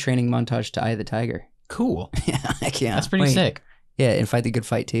 I did a training montage to Eye of the Tiger. Cool. Yeah, heck yeah. That's pretty Wait. sick. Yeah, and Fight the Good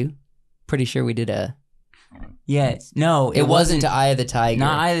Fight too. Pretty sure we did a... Yes, no. It wasn't to Eye of the Tiger.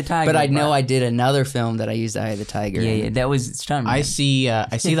 not Eye of the Tiger. But I know I did another film that I used Eye of the Tiger. Yeah, in. yeah, that was Stuntman. I see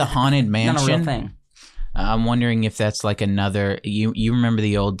the Haunted Not a real Mansion. thing. I'm wondering if that's like another. You remember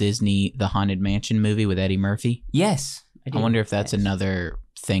the old Disney The Haunted Mansion movie with Eddie Murphy? Yes, I wonder if that's another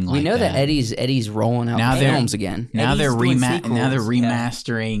thing like We know that that. Eddie's rolling out Now they're- films again. Now they're Eddie's doing sequels,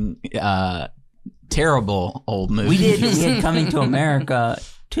 remastering terrible old movies. We had Coming to America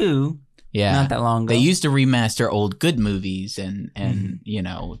 2 yeah. not that long ago. They used to remaster old good movies and do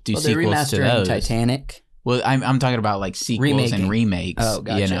Well, they're sequels to remastering those. Titanic. Well, I'm talking about like sequels Remaking. and remakes. Oh,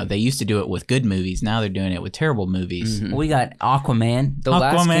 gotcha. They used to do it with good movies. Now they're doing it with terrible movies. Mhm. We got Aquaman. The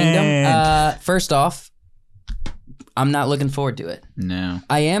Last Aquaman. Kingdom. First off, I'm not looking forward to it. No.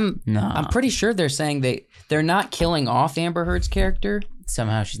 I am. No, I'm pretty sure they're saying they're not killing off Amber Heard's character.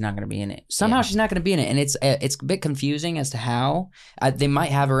 somehow she's not going to be in it. Somehow Yeah. she's not going to be in it, and it's a bit confusing as to how. They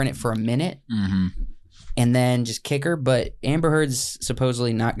might have her in it for a minute Mm-hmm. and then just kick her. But Amber Heard's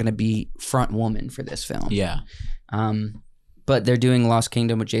supposedly not going to be front woman for this film. Yeah. But they're doing Lost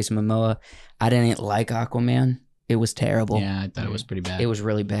Kingdom with Jason Momoa. I didn't like Aquaman. It was terrible. Yeah, I thought it was pretty bad. It was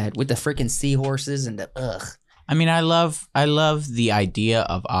really bad with the freaking seahorses and the ugh. I mean, I love the idea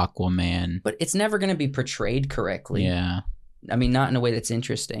of Aquaman. But it's never going to be portrayed correctly. Yeah. I mean, not in a way that's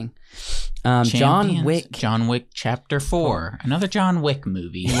interesting. John Champions. Wick. John Wick Chapter 4. Another John Wick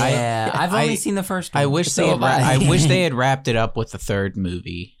movie. Yeah, I've only I- seen the first one. I wish So they have I. wish they had wrapped it up with the third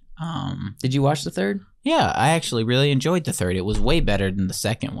movie. Did you watch the third? Yeah, I actually really enjoyed the third. It was way better than the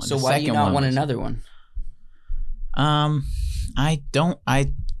second one. So The why do you second not one want was- another one? I don't.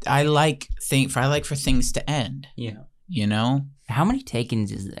 I like for things to end. Yeah. You know, How many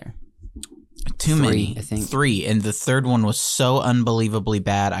Takens is there? too Three, many. I think. 3, and the third one was so unbelievably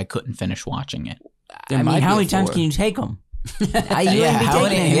bad. I couldn't finish watching it. There I might mean, be how a many times 4. can you take them? You yeah, wouldn't be how taking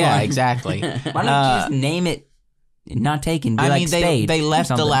many- it yeah, anymore. exactly. Why don't you just name it not taken? Be I like mean, Spade they or left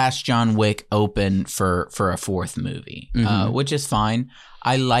the something. last John Wick open for a fourth movie, Mhm. which is fine.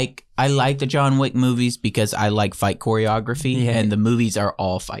 I like the John Wick movies because I like fight choreography, Yeah. and the movies are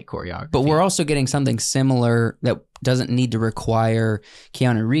all fight choreography. But we're also getting something similar that doesn't need to require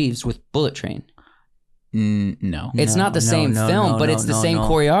Keanu Reeves with Bullet Train. No, It's No, not the no, same no, film, no, but no, it's the no, same no.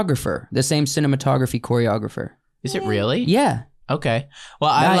 choreographer, the same cinematography choreographer. is it really? Yeah. Okay. Well,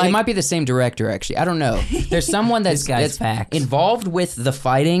 I like. It might be the same director, actually. I don't know. There's someone This that's, guy's that's facts. involved with the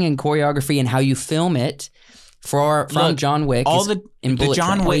fighting and choreography and how you film it from Look, John Wick. all is the in the Bullet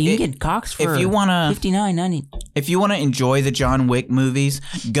John Train. Well, you Wick. can get Cox for If you wanna, $59.90. if you want to enjoy the John Wick movies,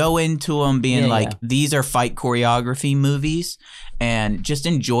 go into them being Yeah, like, yeah. these are fight choreography movies, and just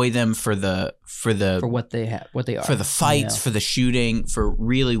enjoy them for for what they have, what they are. for the fights, Yeah. for the shooting, for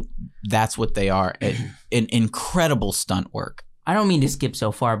really that's what they are. An incredible stunt work. I don't mean to skip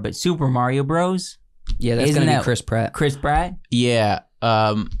so far, but Super Mario Bros. Yeah, that's Isn't gonna be that- Chris Pratt. Chris Pratt. Yeah.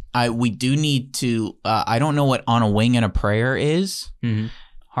 We do need to. I don't know what On a Wing and a Prayer is. Mm-hmm.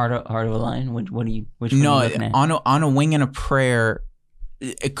 Heart of a Lion. Which one are you looking at? On a Wing and a Prayer.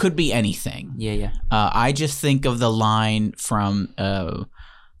 It could be anything. Yeah. I just think of the line from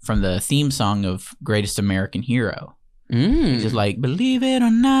the theme song of Greatest American Hero. It's just like, believe it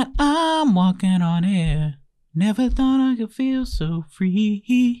or not, I'm walking on air. Never thought I could feel so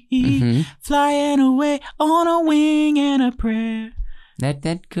free. Flying away on a wing and a prayer.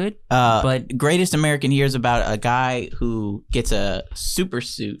 That could. But Greatest American Hero is about a guy who gets a super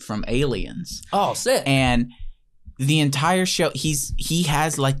suit from aliens. Oh, sick. And the entire show, he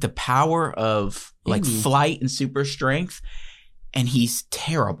has like the power of like flight and super strength, and he's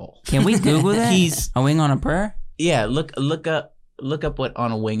terrible. Can we Google that? He's A Wing on a Prayer. Yeah, look up what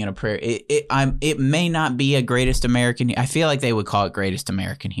On a Wing and a Prayer. It may not be a Greatest American. I feel like they would call it Greatest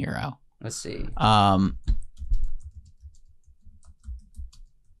American Hero. Let's see.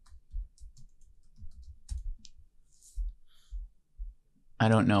 I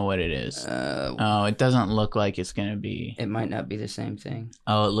don't know what it is. It doesn't look like it's going to be. It might not be the same thing.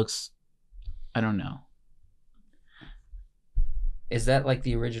 Oh, it looks. I don't know. Is that like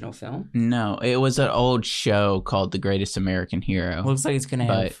the original film? No, it was an old show called The Greatest American Hero. Looks like it's going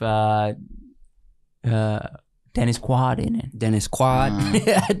to have Dennis Quaid in it. Dennis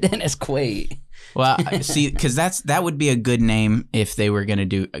Quaid. Dennis Quaid. Well, see, because that would be a good name if they were going to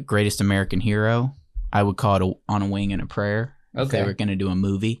do a Greatest American Hero. I would call it On a Wing and a Prayer. Okay. If they were going to do a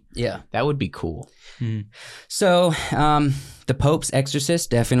movie. Yeah. That would be cool. So, The Pope's Exorcist,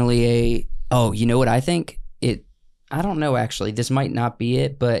 definitely you know what I think? I don't know, actually. This might not be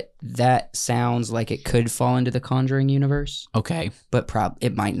it, but that sounds like it could fall into the Conjuring universe. Okay. But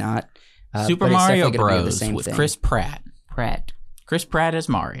it might not. Super Mario Bros. With thing. Chris Pratt. Chris Pratt as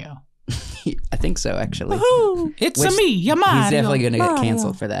Mario. I think so, actually. Woohoo! It's me, your Mario. He's definitely going to get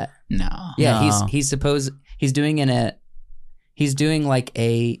canceled for that. No. Yeah, he's doing like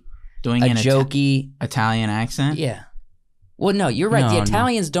a jokey Italian accent. Yeah. Well, no, you're right. The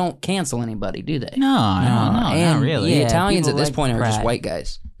Italians don't cancel anybody, do they? No, not really. The Italians at this point are just white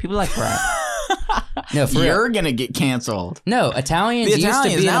guys. People like Pratt. No, for you're real. gonna get canceled. No, Italians used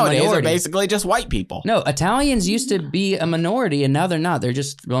to be nowadays a minority. are basically just white people. No, Italians used to be a minority, and now they're not. They're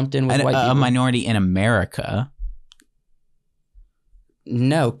just lumped in with white people. A minority in America.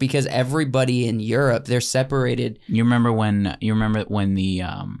 No, because everybody in Europe, they're separated. You remember when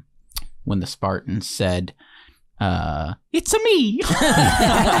the Spartans said, "It's a me,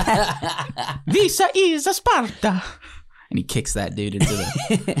 Visa is a Sparta," and he kicks that dude into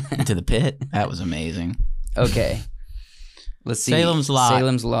the pit. That was amazing. Okay, let's see. Salem's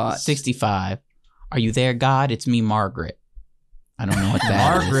Lot. 65. Are you there, God? It's me, Margaret. I don't know what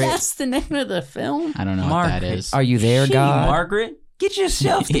that is. That's the name of the film. I don't know what that is. Are you there, God? Margaret? Get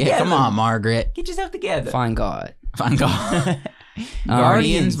yourself together. Yeah, come on, Margaret. Get yourself together. Find God.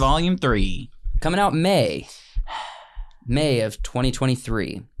 Guardians Volume 3. Coming out May of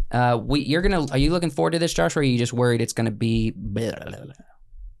 2023. Are you looking forward to this, Josh, or are you just worried it's gonna be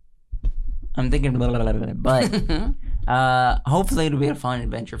I'm thinking but hopefully it'll be a fun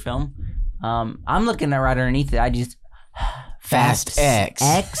adventure film. I'm looking at right underneath it. I just Fast X.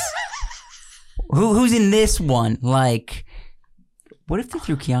 Who's in this one? Like, what if they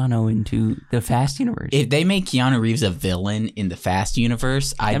threw Keanu into the Fast universe? If they made Keanu Reeves a villain in the Fast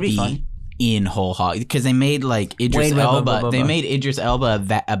universe, I'd be fun. In whole hog, because they made like Idris Elba. They made Idris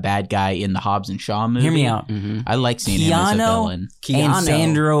Elba a bad guy in the Hobbs and Shaw movie. Hear me out. Mm-hmm. I like seeing him as a villain.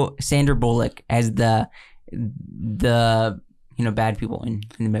 And Sandra Bullock as the bad people in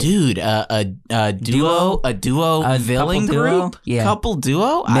the movie. Dude, a duo villain group, couple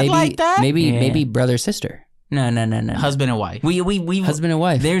duo. I like that. Maybe brother sister. No. Husband and wife. We husband and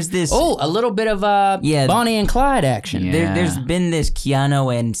wife. There's this. Oh, a little bit of Bonnie and Clyde action. Yeah. There's been this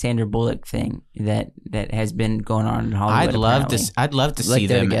Keanu and Sandra Bullock thing that has been going on in Hollywood. I'd love to like see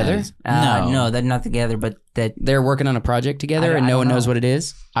them together. No, they're not together, but that they're working on a project together and no one knows what it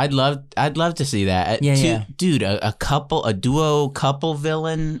is. I'd love to see that. Yeah. Dude, a duo couple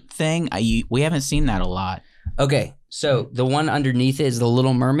villain thing. We haven't seen that a lot. Okay. So the one underneath it is The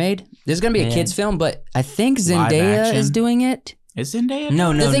Little Mermaid. This is going to be a kid's film, but I think Zendaya is doing it. Is Zendaya?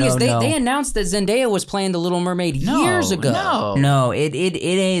 No. The thing is, they announced that Zendaya was playing The Little Mermaid years ago. No, it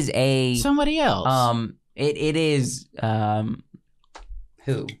is a somebody else. It is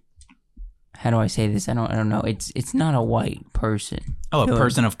who? How do I say this? I don't know. It's not a white person. Oh, a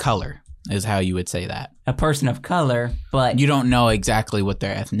person of color is how you would say that. A person of color, but you don't know exactly what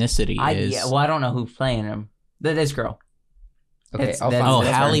their ethnicity is. Yeah, well, I don't know who's playing him. This girl. Okay.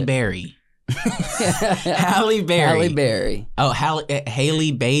 Halle Berry. Halle Berry. Halle Berry. Oh,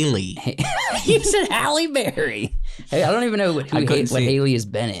 Haley Bailey. You said Halle Berry. Hey, I don't even know what Haley has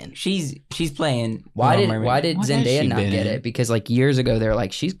been in. She's playing. Why did Zendaya not get in? it? Because like years ago they're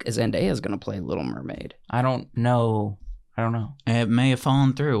like Zendaya's gonna play Little Mermaid. I don't know. It may have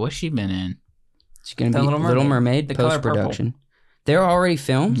fallen through. What's she been in? She's gonna be Little Mermaid The Color post-production. They're already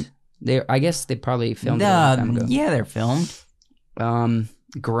filmed. I guess they probably filmed it a long time ago. Yeah, they're filmed.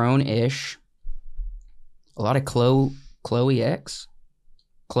 Grown-ish. A lot of Chloe X.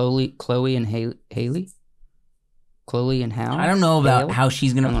 Chloe and Haley. Chloe and Hal. I don't know about Hale? how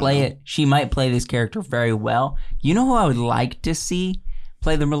she's gonna play it. She might play this character very well. You know who I would like to see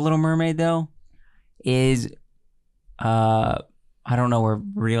play the Little Mermaid though? Is I don't know her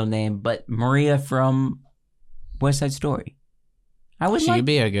real name, but Maria from West Side Story. She'd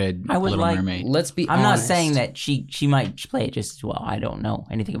be a good Little Mermaid. Let's be I'm honest. not saying that she might play it just as well. I don't know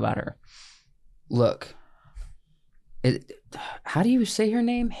anything about her. Look. How do you say her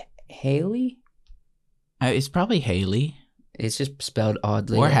name? Haley? It's probably Haley. It's just spelled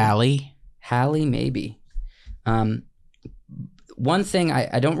oddly. Or Hallie. Hallie, maybe. One thing,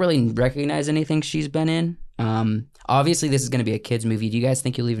 I don't really recognize anything she's been in. Obviously, this is going to be a kid's movie. Do you guys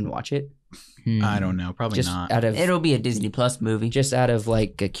think you'll even watch it? I don't know. Probably Just not. It'll be a Disney Plus movie. Just out of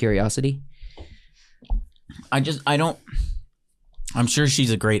like a curiosity? I don't. I'm sure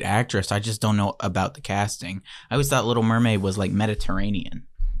she's a great actress. I just don't know about the casting. I always thought Little Mermaid was like Mediterranean.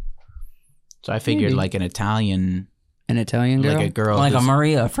 So I figured Maybe. like an Italian girl? like a girl. Like a who's-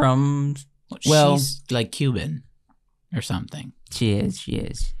 Maria from. Well- she's like Cuban or something. She is.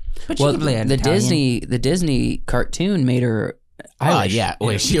 But she Well, could play an the Italian. Disney cartoon made her Irish. Yeah.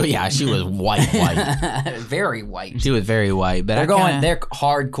 Wait, she was white. Very white. She was very white. But They're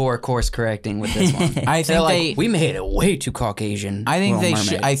hardcore course correcting with this one. I They're think like, we made it way too Caucasian. I think Little they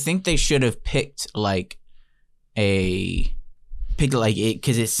should. Mermaid. I think they should have picked like it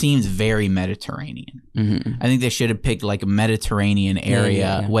because it seems very Mediterranean. Mhm. I think they should have picked like a Mediterranean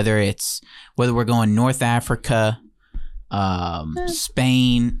area, yeah. whether we're going North Africa,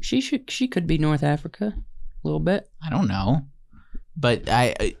 Spain. She could be North Africa a little bit. I don't know, but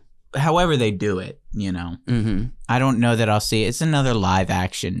however they do it, Mm-hmm. I don't know that I'll see it. It's another live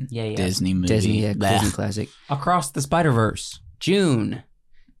action Yeah. Disney movie. Disney Blech. classic. Across the Spider-Verse. June.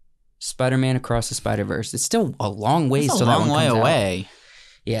 Spider-Man Across the Spider-Verse. It's still a long ways It's a till that long one way comes out. away.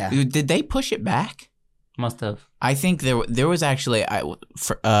 Yeah. Did they push it back? Must have. I think there was actually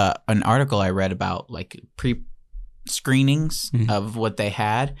an article I read about like pre-screenings of what they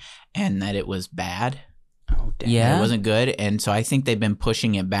had, and that it was bad. Oh, damn. Yeah. It wasn't good, and so I think they've been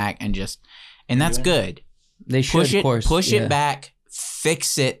pushing it back and that's good. They should, Push of course. it back,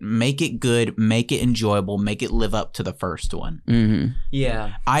 fix it, make it good, make it enjoyable, make it live up to the first one. Mm-hmm.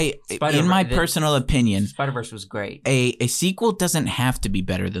 Yeah. In my personal opinion, Spider-Verse was great. a sequel doesn't have to be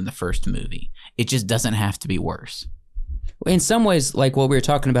better than the first movie. It just doesn't have to be worse. In some ways, like what we were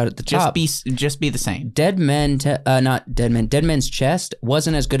talking about at the top, Just be the same. Dead Men's Chest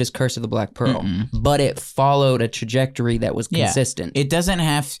wasn't as good as Curse of the Black Pearl, but it followed a trajectory that was consistent. It doesn't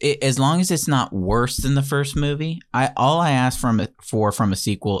have as long as it's not worse than the first movie. All I ask from a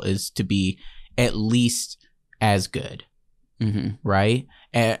sequel is to be at least as good, right?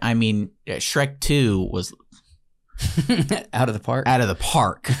 I mean, Shrek 2 was out of the park. out of the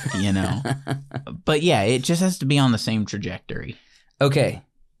park, But yeah, it just has to be on the same trajectory. Okay,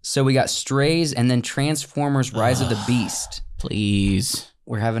 so we got Strays and then Transformers: Rise of the Beast. Please,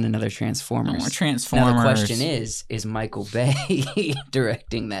 We're having another Transformers. no more Transformers. Now the question is Michael Bay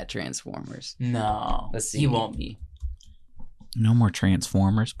directing that Transformers? No. Let's see. He won't be. No more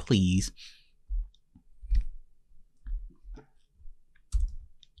Transformers, please.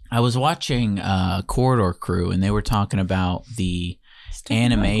 I was watching Corridor Crew, and they were talking about the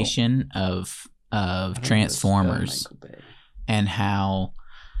animation of Transformers and how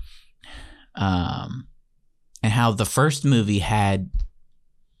the first movie had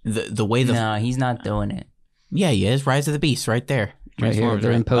the way the No, he's not doing it. yeah, he is Rise of the Beast right there. Right here, Transformers,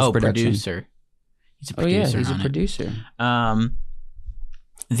 they're in right? post-production. Producer. He's a Oh yeah, producer. he's a on it. producer.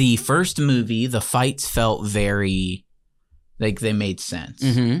 The first movie, the fights felt very like they made sense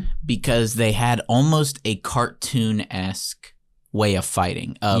Mm-hmm. because they had almost a cartoon-esque way of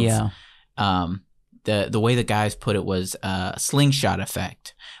fighting. The way the guys put it was a slingshot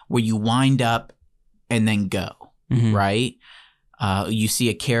effect, where you wind up and then go, right? You see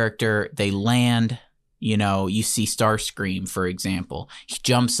a character, they land. You see Starscream, for example. He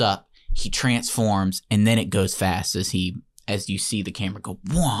jumps up, he transforms, and then it goes fast as you see the camera go,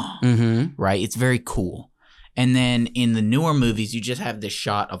 whoa, right? It's very cool. And then in the newer movies, you just have this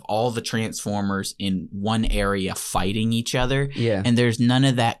shot of all the Transformers in one area fighting each other. Yeah. And there's none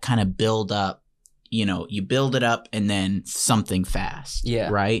of that kind of build up. you build it up and then something fast. Yeah.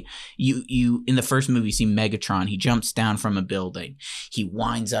 Right? You in the first movie you see Megatron, he jumps down from a building. He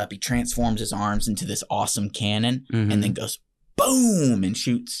winds up, he transforms his arms into this awesome cannon and then goes boom and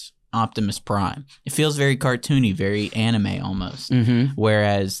shoots Optimus Prime. It feels very cartoony, very anime almost.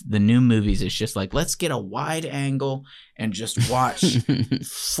 Whereas the new movies, it's just like, let's get a wide angle and just watch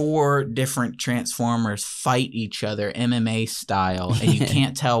 4 different Transformers fight each other MMA style, and you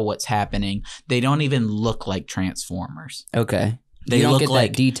can't tell what's happening. They don't even look like Transformers. Okay. They don't look get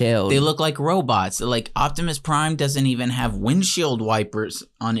like that detailed. They look like robots. Like Optimus Prime doesn't even have windshield wipers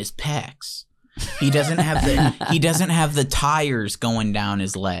on his pecs. He doesn't have the tires going down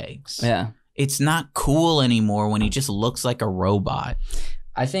his legs. Yeah. It's not cool anymore when he just looks like a robot.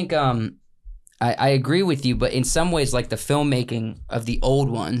 I think I agree with you, but in some ways, like the filmmaking of the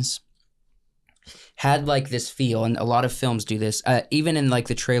old ones had like this feel, and a lot of films do this. Even in like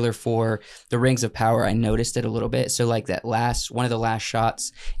the trailer for The Rings of Power, I noticed it a little bit. So like one of the last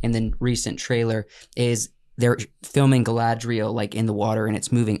shots in the recent trailer is they're filming Galadriel like in the water, and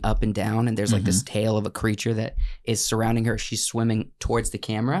it's moving up and down, and there's like this tail of a creature that is surrounding her. She's swimming towards the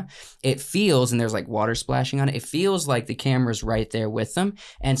camera. It feels, and there's like water splashing on it. It feels like the camera's right there with them.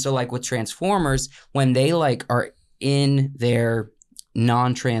 And so like with Transformers, when they like are in their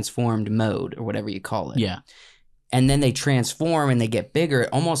non-transformed mode or whatever you call it. Yeah. And then they transform and they get bigger. It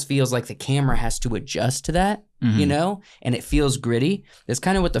almost feels like the camera has to adjust to that, you know? And it feels gritty. That's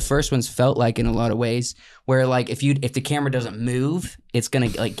kind of what the first ones felt like in a lot of ways, where like if the camera doesn't move, it's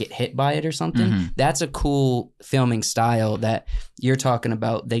going to like get hit by it or something. That's a cool filming style that you're talking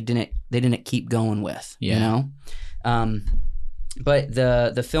about. They didn't keep going with, you know? But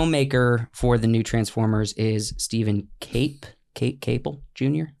the filmmaker for the new Transformers is Stephen Capel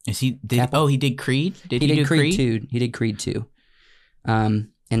Jr. Is he? He did Creed? He did Creed 2. He did Creed 2. And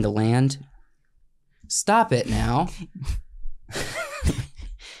The Land. Stop it now.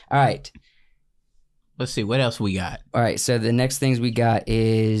 All right. Let's see. What else we got? All right. So the next things we got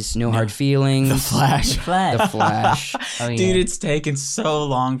is No Hard Feelings. The Flash. The Flash. Oh, yeah. Dude, it's taken so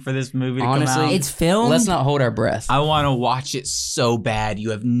long for this movie to come out. It's filmed. Let's not hold our breath. I want to watch it so bad.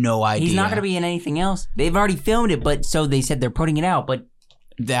 You have no idea. He's not going to be in anything else. They've already filmed it, but so they said they're putting it out. But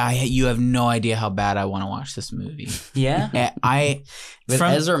you have no idea how bad I want to watch this movie. yeah, With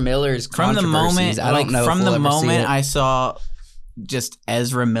Ezra Miller's from the moment I don't know. From if we'll the ever see moment it. I saw just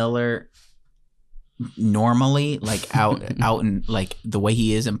Ezra Miller normally, like out in like the way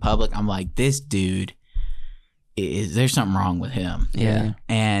he is in public, I'm like, this dude there's something wrong with him. Yeah.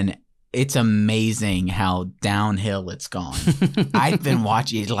 And it's amazing how downhill it's gone. I've been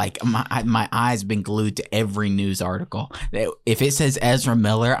watching, like, my eyes been glued to every news article. If it says Ezra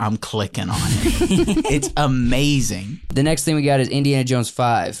Miller, I'm clicking on it. It's amazing. The next thing we got is Indiana Jones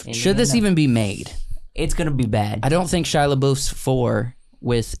 5. Should this even be made? it's gonna be bad. I don't think Shia LaBeouf's 4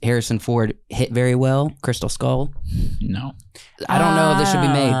 with Harrison Ford hit very well. Crystal Skull. No. I don't know if this should be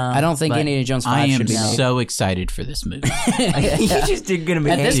made. I don't think Indiana Jones 5 should be made. I am so excited for this movie. You just did gonna be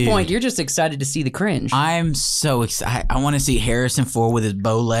At this Dude. point, you're just excited to see the cringe. I'm so excited. I want to see Harrison Ford with his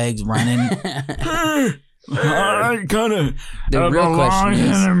bow legs running. I kind of. The real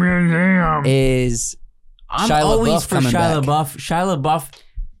question is I'm Shia always LaBeouf for coming Shia back. LaBeouf. Shia LaBeouf,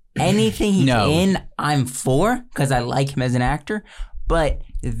 anything he's No. in, I'm for because I like him as an actor. But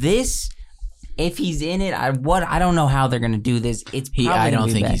this, if he's in it, I don't know how they're gonna do this. It's probably I gonna don't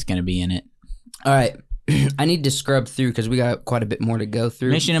be think bad. he's going to be in it. All right. I need to scrub through because we got quite a bit more to go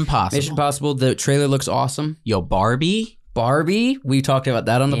through. Mission Impossible. Mission Impossible. The trailer looks awesome. Yo, Barbie. Barbie. We talked about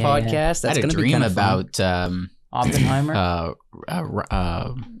that on the Yeah. podcast. That's I had a going to be dream kind of fun. about Oppenheimer. Ryan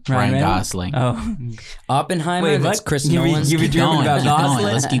Reynolds? Gosling. Oh, Oppenheimer. Wait, that's what? Chris You've been- Nolan. you've been Keep dreaming going, about keep going. Gosling?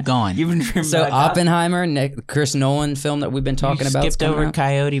 Let's keep going. you've been dreaming So about Gosling? Oppenheimer, Chris Nolan film that we've been talking You about. is skipped coming over out.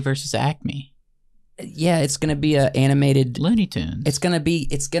 Coyote versus Acme. Yeah, it's gonna be a animated. Looney Tunes. It's gonna be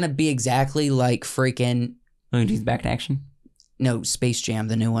exactly like freaking Looney Tunes back in action. Space Jam,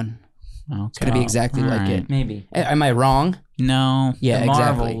 the new one. okay. It's gonna be exactly like it. Maybe. Am I wrong? No. Yeah, The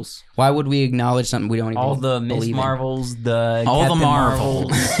exactly. Marvels. Why would we acknowledge something we don't even All the Miss believe in? Marvels, the All the Captain Marvels.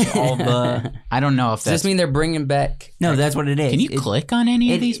 Marvels, all the. I don't know if Does that's. this mean they're bringing back? No, that's what it is. Can you It- click on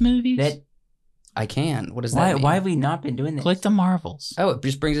any it- of these movies? That I can. What does why that mean? why have we not been doing this? Click the Marvels. Oh, it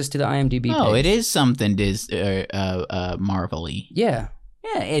just brings us to the IMDb Oh, page. it is something Marvel-y. Yeah.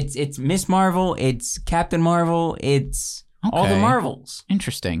 Yeah, it's Miss Marvel, it's Captain Marvel, it's all the Okay. Marvels.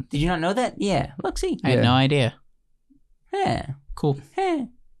 Interesting. Did you not know that? Yeah, look, see. I had Yeah. no idea. Yeah, Cool. yeah.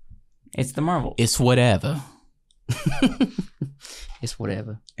 It's the Marvel. It's whatever. It's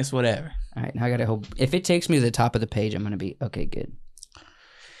whatever. It's whatever. All right, now I gotta hope. If it takes me to the top of the page, I'm gonna be okay. Good.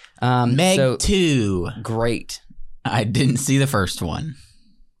 Meg 2. Great. I didn't see the first one.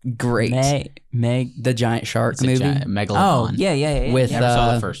 Great. Meg. The giant shark It's a movie. Megalodon. Oh, yeah. With Never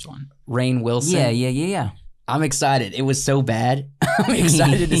saw the first one. Rainn Wilson. Yeah. I'm excited. It was so bad. I'm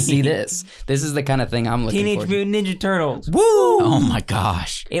excited to see this. This is the kind of thing I'm looking Teenage for. Mutant Ninja Turtles. Woo! Oh my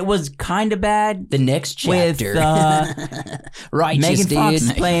gosh. It was kind of bad. The next chapter. With Righteous, Megan Fox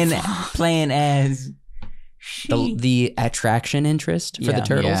dude. playing as she. The attraction interest for the Yeah.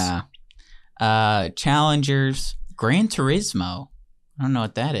 turtles. Yeah. Challengers. Gran Turismo. I don't know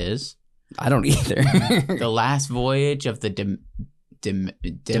what that is. I don't either. The Last Voyage of the Demeter?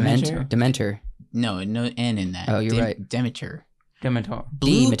 Dementor. No N in that. Oh, you're right. Demeter. Dementor.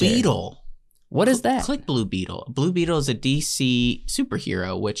 Blue Demeter. Beetle. What is that? Click Blue Beetle. Blue Beetle is a DC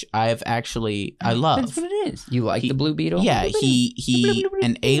superhero, which I love. That's what it is. You like the Blue Beetle? Yeah, he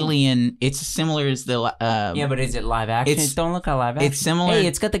an alien. It's similar as the. Yeah, but is it live action? it's- Don't look how live action. it's similar- Hey,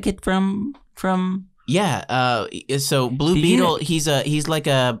 it's got the kid from. Yeah. So Blue Did you Beetle, he's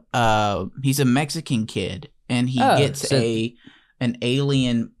a Mexican kid, and he gets an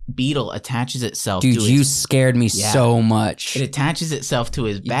alien beetle attaches itself. Dude, to you his, scared me so much. It attaches itself to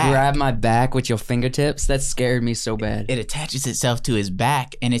his You back. grab my back with your fingertips. That scared me so bad. It attaches itself to his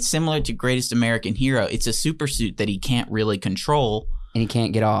back, and it's similar to Greatest American Hero. It's a super suit that he can't really control, And he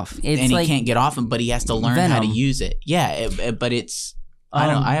can't get off. It's and like he can't get off him, but he has to learn how to Venom. use it. Yeah, but it's.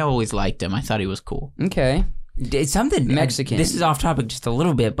 I always liked him. I thought he was cool. Okay. It's something Mexican. This is off topic just a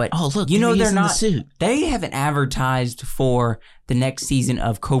little bit, but Oh look, you know there he is they're in the not. suit. They haven't advertised for the next season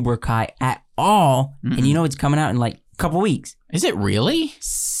of Cobra Kai at all, and you know it's coming out in like a couple weeks. Is it really?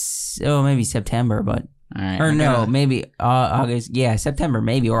 So maybe September, but All right. or no, maybe August. Yeah, September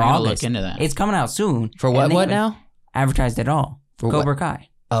maybe or I'll August. look into that. It's coming out soon. For what? and they What haven't now? Advertised at all. For Cobra what? Kai.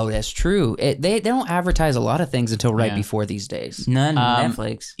 Oh, that's true. They don't advertise a lot of things until right Yeah. before these days. None. Um,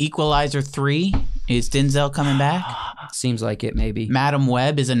 Netflix. Equalizer 3. Is Denzel coming back? Seems like it, maybe. Madam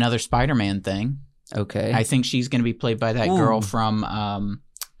Web is another Spider-Man thing. Okay. I think she's going to be played by that Ooh. girl from I'm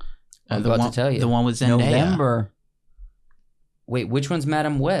the about one, to tell you. the one with Zendaya. November. Wait, which one's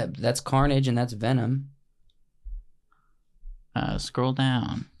Madam Web? That's Carnage and that's Venom. Scroll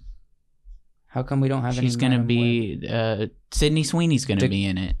down. How come we don't have any? She's going to Madam be Sydney Sweeney's going to be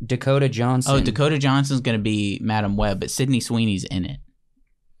in it. Web? Dakota Johnson. Oh, Dakota Johnson's going to be Madam Web, but Sydney Sweeney's in it.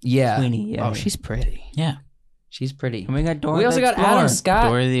 Yeah. Sweeney, yeah. Oh, she's pretty. Yeah. She's pretty. And we got Dora. We also the got Explorer. Adam Scott,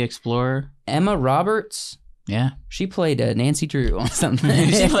 Dora the Explorer. Emma Roberts. Yeah. She played Nancy Drew on something.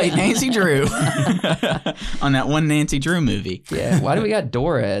 She played Nancy Drew on that one Nancy Drew movie. Yeah. Why do we got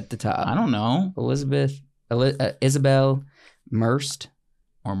Dora at the top? I don't know. Isabel Merst.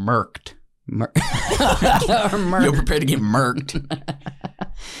 Or murked. Mer- You're prepared to get murked.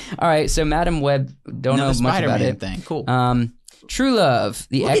 All right, so Madam Web, don't know Another much about Spider-Man it. thing. Cool. True Love,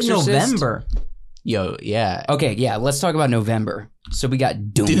 The Look at Exorcist. November. Yo, yeah. Okay, yeah, let's talk about November. So we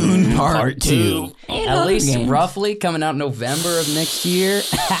got Dune, Dune Part 2. And At Hunger least Games. roughly coming out November of next year.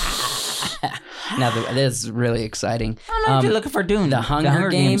 Now, this is really exciting. I'm actually looking for Dune. The Hunger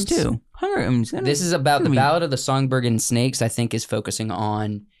Games Games? too. Hunger Games. This is about the Gonna be- Ballad of the Songbird and Snakes, I think, is focusing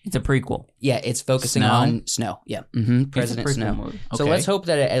on... It's a prequel. Yeah, it's focusing Snow? on Snow. Yeah, President it's a prequel Snow. movie. So Okay. let's hope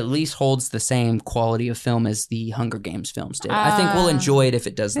that it at least holds the same quality of film as the Hunger Games films did. I think we'll enjoy it if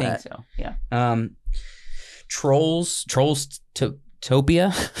it does I think that. so. Yeah. Trolls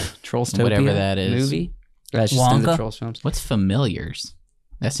Topia, Whatever that is. movie. That's just in the Wonka? Trolls films. What's Familiars?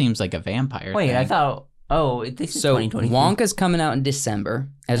 That seems like a vampire Wait, thing. I thought. Oh, this is So 2023. Wonka's coming out in December,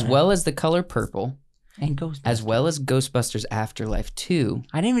 as Uh-huh. well as The Color Purple, and Ghostbusters. as well as Ghostbusters Afterlife 2.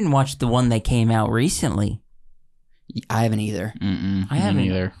 I didn't even watch the one that came out recently. I haven't either. Mm-mm, I haven't. me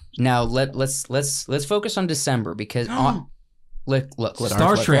neither. Now let's focus on December because look,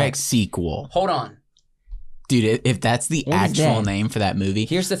 Star look. Trek sequel. Hold on. Dude, if that's the What is actual that? name for that movie,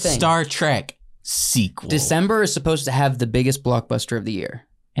 Here's the thing. Star Trek sequel. December is supposed to have the biggest blockbuster of the year.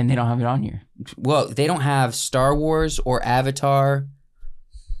 And they don't have it on here. Well, they don't have Star Wars or Avatar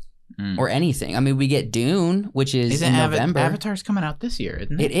Mm. or anything. I mean, we get Dune, which is Isn't in November. Avatar's coming out this year,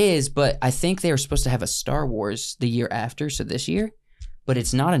 isn't it? It is, but I think they were supposed to have a Star Wars the year after, so this year. But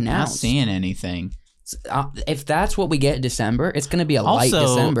it's not Not announced. seeing anything. If that's what we get in December, it's going to be a light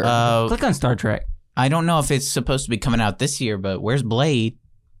Also, December. Click on Star Trek. I don't know if it's supposed to be coming out this year, but where's Blade?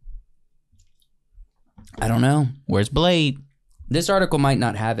 I don't know. Where's Blade? This article might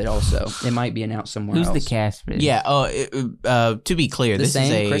not have it. Also, it might be announced somewhere Who's else. the cast for this? Yeah. To be clear, The this same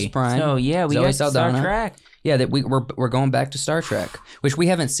is a Chris Pine. So yeah, we Zoe got Star Saldana. Trek. Yeah, that we're going back to Star Trek, which we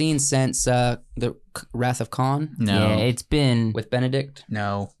haven't seen since the Wrath of Khan no, Yeah, it's been. with Benedict.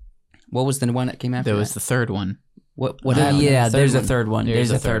 no. What was the one that came after? There was the third one. What happened? Yeah, there's a one? third one.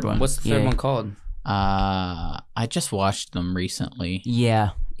 There's a third one. What's the third one called? I just watched them recently.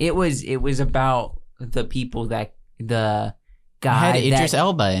 Yeah, it was about the people that the guy had Idris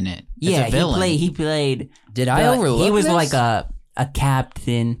Elba in it. Yeah, a villain. he played. Did I overlook? He was this? like a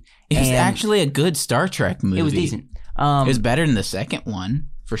captain. It was actually a good Star Trek movie. It was decent. It was better than the second one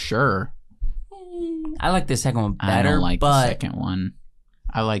for sure. I like the second one better. I don't like but the second one.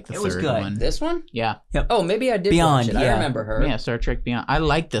 I like the third one. This one? Yeah. Yep. Oh, maybe I did Beyond, watch it. yeah. I remember her. Yeah, Star Trek Beyond. I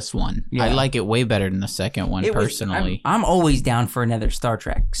like this one. Yeah. I like it way better than the second one, personally. I'm always down for another Star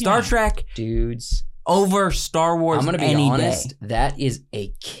Trek. Star Trek Dudes. over Star Wars. I'm gonna be any honest. day. That is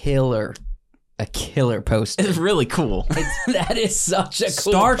a killer poster. It's really cool. That is such a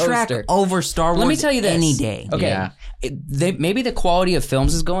cool Star poster. Trek over Star Wars. Let me tell you this. any day. Okay. Yeah. Maybe the quality of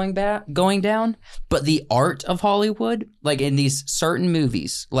films is going down, but the art of Hollywood, like in these certain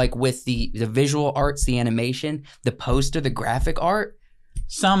movies, like with the visual arts, the animation, the poster, the graphic art,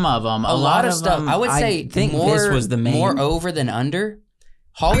 Some of them. a lot of stuff. them, I would say think more, this was the main- more over than under.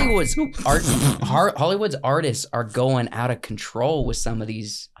 Hollywood's artists are going out of control with some of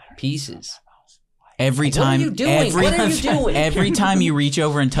these pieces. Every time, What are you doing? What are you doing? Every time you reach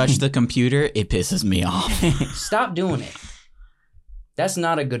over and touch the computer, it pisses me off. Stop doing it. That's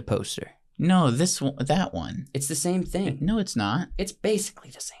not a good poster. No, that one. It's the same thing. No, it's not. It's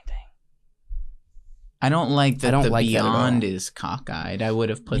basically the same thing. I don't like that. I don't the like that at all. Beyond is cockeyed. I would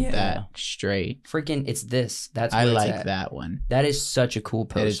have put that straight. Freaking, it's this. That's I where it's like at. that one. That is such a cool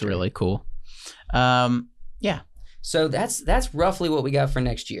poster. It is really cool. Yeah. So that's roughly what we got for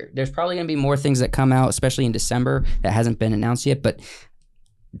next year. There's probably going to be more things that come out, especially in December, that hasn't been announced yet. But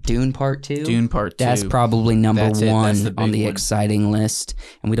Dune Part 2. Dune Part 2. That's probably number That's it. one That's the big on the one. exciting list,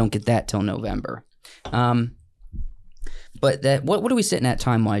 and we don't get that till November. But that what are we sitting at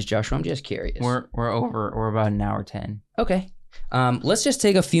time wise, Joshua? I'm just curious. We're over. We're about an hour 10. Okay. Let's just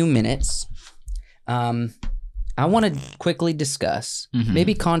take a few minutes. I want to quickly discuss,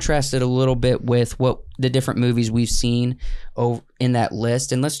 maybe contrast it a little bit with what the different movies we've seen in that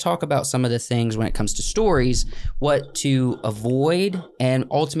list. And let's talk about some of the things when it comes to stories, what to avoid, and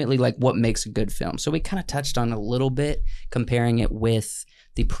ultimately like what makes a good film. So we kind of touched on a little bit, comparing it with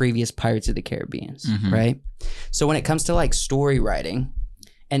the previous Pirates of the Caribbean, right? So when it comes to like story writing,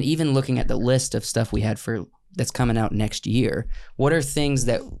 and even looking at the list of stuff we had that's coming out next year, what are things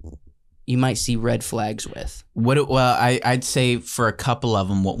that you might see red flags with? I'd say for a couple of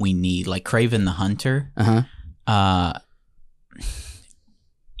them, what we need, like Kraven the Hunter. I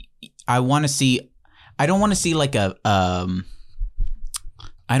want to see. I don't want to see like a. I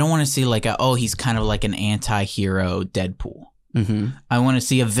don't want to see like a. Oh, he's kind of like an anti-hero Deadpool. I want to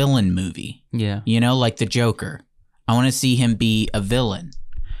see a villain movie. Yeah. You know, like the Joker. I want to see him be a villain.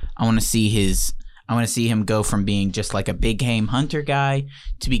 I want to see him go from being just like a big game hunter guy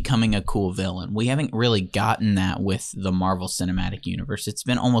to becoming a cool villain. We haven't really gotten that with the Marvel Cinematic Universe. It's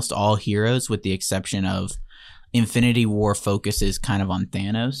been almost all heroes with the exception of Infinity War focuses kind of on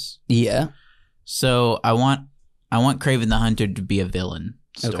Thanos. Yeah. So I want Kraven the Hunter to be a villain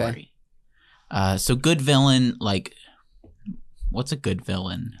story. Okay. So good villain, like what's a good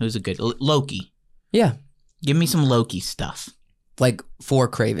villain? Who's a good Loki? Yeah. Give me some Loki stuff. Like for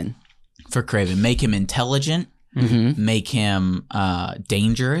Kraven. For Kraven, make him intelligent, make him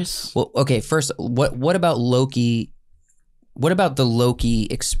dangerous. Well, okay. First, what about Loki? What about the Loki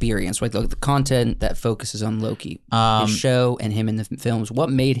experience? Like the content that focuses on Loki, his show and him in the films. What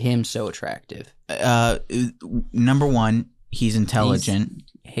made him so attractive? Number one, he's intelligent.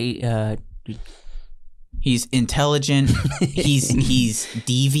 He's intelligent. He's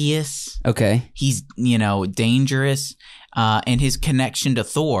devious. Okay. He's dangerous. And his connection to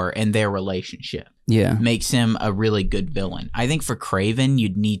Thor and their relationship makes him a really good villain. I think for Kraven,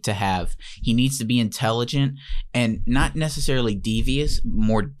 he needs to be intelligent and not necessarily devious,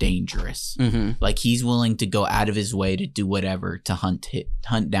 more dangerous. Like he's willing to go out of his way to do whatever to hunt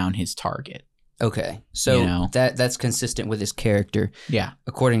down his target. Okay. So that's consistent with his character. Yeah.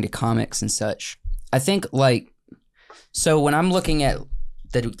 According to comics and such. I think so when I'm looking at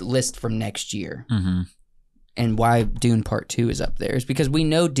the list from next year, and why Dune Part 2 is up there is because we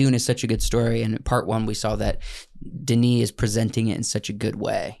know Dune is such a good story, and in Part 1 we saw that Denis is presenting it in such a good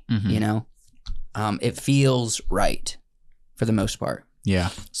way, it feels right for the most part.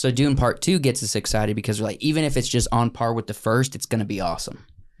 Yeah. So Dune Part 2 gets us excited because we're like, even if it's just on par with the first, it's going to be awesome.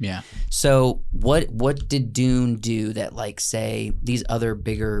 Yeah. So what did Dune do that like say these other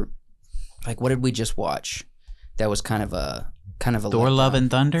bigger, like what did we just watch that was kind of a Thor Love and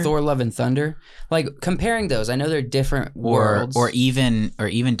Thunder? Thor Love and Thunder. Like comparing those, I know they're different worlds. Or even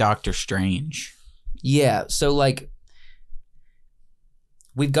Doctor Strange. Yeah, so like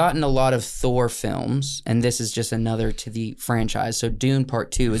we've gotten a lot of Thor films, and this is just another to the franchise. So Dune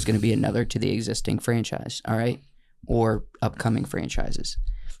Part 2 is going to be another to the existing franchise, all right? Or upcoming franchises.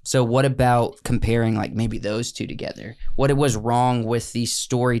 So what about comparing like maybe those two together? What was wrong with the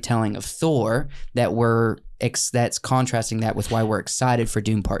storytelling of Thor that's contrasting that with why we're excited for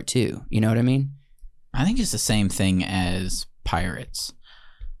Dune Part 2? You know what I mean? I think it's the same thing as Pirates.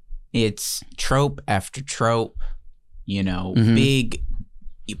 It's trope after trope, big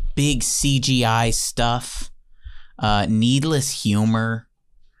CGI stuff, needless humor,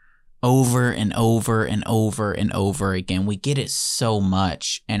 over and over and over and over again. We get it so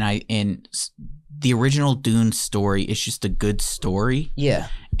much, and the original Dune story is just a good story. Yeah,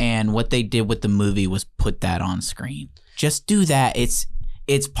 and what they did with the movie was put that on screen. Just do that. It's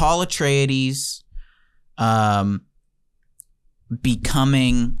Paul Atreides,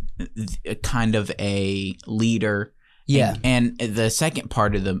 becoming a kind of a leader. Yeah, and the second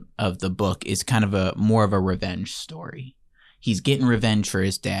part of the book is kind of more of a revenge story. He's getting revenge for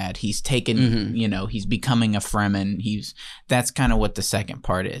his dad. He's taken, he's becoming a Fremen. That's kind of what the second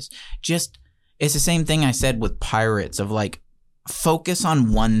part is. Just, it's the same thing I said with Pirates of like, focus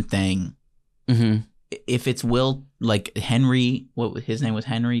on one thing. Mm-hmm. If it's like Henry, his name was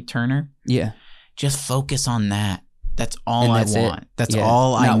Henry Turner. Yeah. Just focus on that. That's all I want. That's yeah.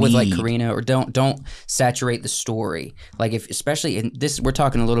 all I need. Not with like Karina, or don't saturate the story. Like especially in this, we're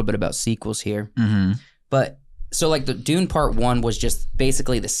talking a little bit about sequels here. Mm-hmm. But so like the Dune Part 1 was just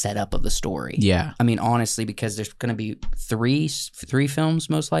basically the setup of the story. Yeah. I mean, honestly, because there's going to be three films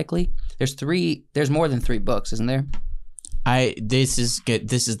most likely. There's more than 3 books, isn't there? This is good.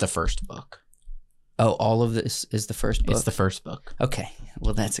 This is the first book. Oh, all of this is the first book? It's the first book. Okay.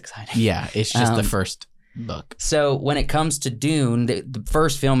 Well, that's exciting. Yeah, it's just the first book. So when it comes to Dune, the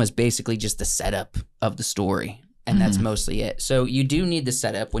first film is basically just the setup of the story. And that's mostly it. So you do need the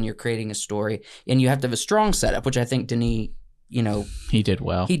setup when you're creating a story, and you have to have a strong setup, which I think Denis, he did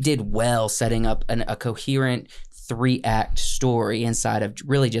well. He did well setting up a coherent 3-act story inside of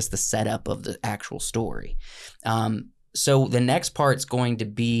really just the setup of the actual story. So the next part's going to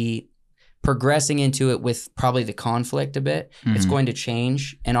be progressing into it with probably the conflict a bit. Mm-hmm. It's going to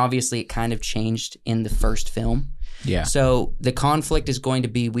change, and obviously it kind of changed in the first film. Yeah. So the conflict is going to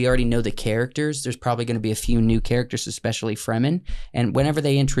be, we already know the characters. There's probably going to be a few new characters, especially Fremen. And whenever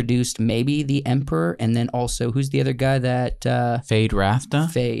they introduced maybe the Emperor, and then also, who's the other guy that... Feyd Rautha?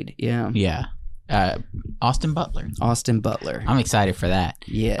 Feyd, yeah. Yeah. Austin Butler. Austin Butler. I'm excited for that.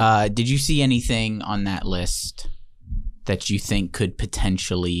 Yeah. Did you see anything on that list that you think could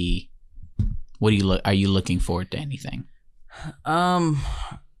potentially... Are you looking forward to anything? I'm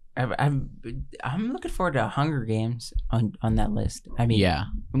looking forward to Hunger Games on that list. I mean, yeah,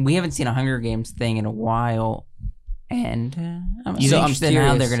 we haven't seen a Hunger Games thing in a while, and I'm interested in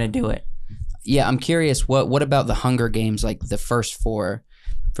how they're gonna do it. Yeah, I'm curious. What about the Hunger Games, like the first 4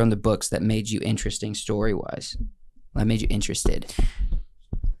 from the books, that made you interesting story wise? That made you interested?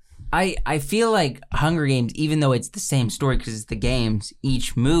 I feel like Hunger Games, even though it's the same story because it's the games,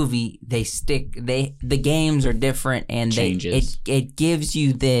 each movie the games are different, and it gives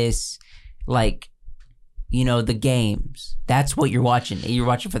you this, like, the games. That's what you're watching. You're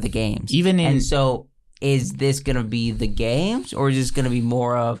watching for the games. And so is this gonna be the games, or is this gonna be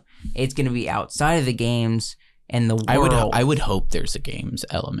more of it's gonna be outside of the games and the world? I would hope there's a games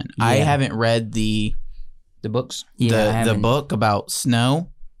element. Yeah. I haven't read the books. The book about Snow.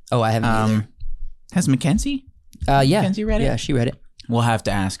 Oh, I haven't either. Has Mackenzie? Yeah. Mackenzie read it? Yeah, she read it. We'll have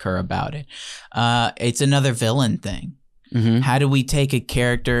to ask her about it. It's another villain thing. Mm-hmm. How do we take a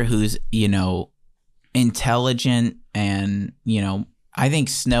character who's, intelligent and, I think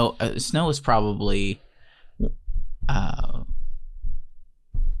Snow is probably,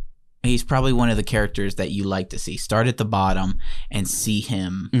 he's probably one of the characters that you like to see. Start at the bottom and see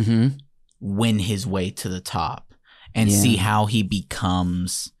him win his way to the top, and see how he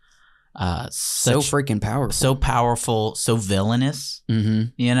becomes so freaking powerful, so villainous.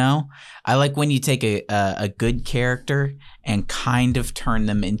 I like when you take a good character and kind of turn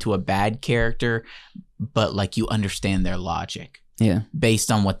them into a bad character, but like you understand their logic, based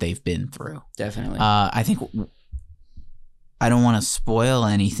on what they've been through. Definitely. I think I don't want to spoil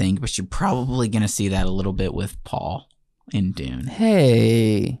anything, but you're probably going to see that a little bit with Paul in Dune.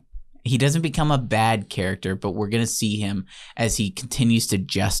 Hey. He doesn't become a bad character, but we're going to see him as he continues to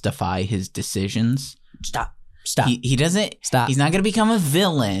justify his decisions. Stop. He doesn't. Stop. He's not going to become a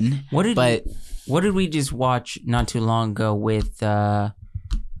villain. What did we just watch not too long ago with the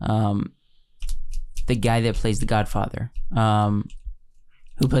guy that plays the Godfather?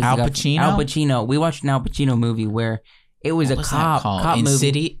 Who plays Al the Pacino? Al Pacino. We watched an Al Pacino movie where it was What a was that called? cop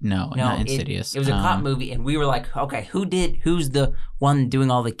Insidious? movie. No, not Insidious. It was a cop movie, and we were like, okay, who's the one doing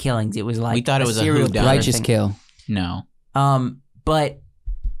all the killings? It was like we thought it was a serial whodunit. Righteous Kill. No. But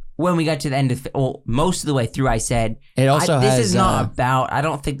when we got to the end of most of the way through, I said, It also this has, is not about. I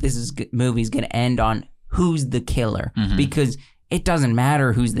don't think this movie's going to end on who's the killer because it doesn't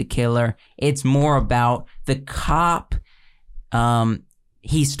matter who's the killer. It's more about the cop.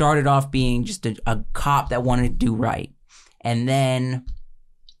 He started off being just a cop that wanted to do right, and then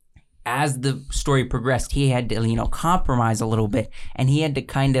as the story progressed, he had to compromise a little bit, and he had to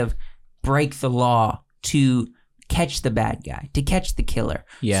kind of break the law to catch the bad guy, to catch the killer.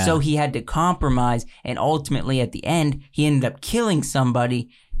 Yeah. So he had to compromise, and ultimately at the end, he ended up killing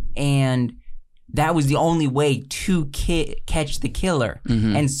somebody, and that was the only way to catch the killer.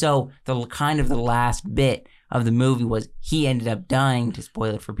 And so the last bit of the movie was he ended up dying, to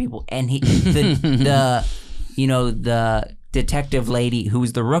spoil it for people, and the detective lady who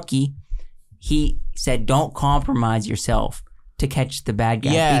was the rookie, he said, don't compromise yourself to catch the bad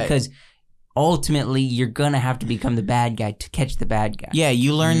guy because ultimately you're gonna have to become the bad guy to catch the bad guy. Yeah,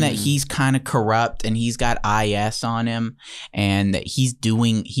 you learn that he's kind of corrupt and he's got IS on him, and that he's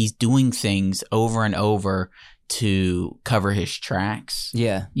doing things over and over to cover his tracks.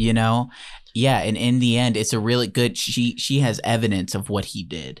 Yeah. Yeah, and in the end, it's a really good. She has evidence of what he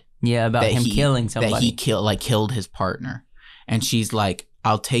did. Yeah, about him killing somebody. That he killed his partner, and she's like,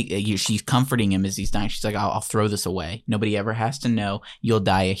 "I'll take." She's comforting him as he's dying. She's like, "I'll throw this away. Nobody ever has to know. You'll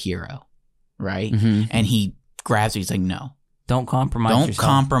die a hero." Right? And he grabs her. He's like, no. Don't compromise Don't yourself.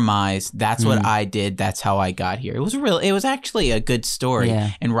 compromise. That's what I did. That's how I got here. It was actually a good story.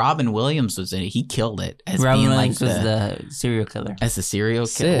 Yeah. And Robin Williams was in it. He killed it as Robin being Williams like was the serial killer. as the serial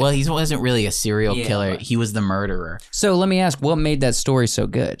Sick. killer. Well, he wasn't really a serial killer. but- He was the murderer. So let me ask, what made that story so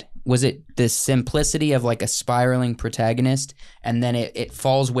good? Was it the simplicity of like a spiraling protagonist, and then it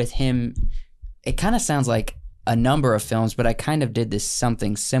falls with him? It kind of sounds like a number of films, but I kind of did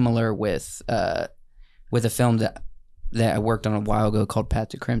something similar with a film that I worked on a while ago called Path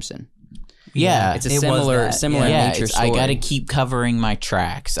to Crimson. Yeah. It's a similar nature story. I got to keep covering my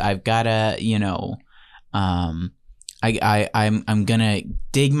tracks. I've got to, I'm gonna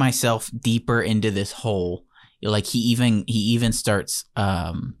dig myself deeper into this hole. Like he even starts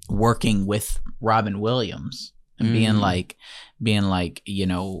working with Robin Williams and being like,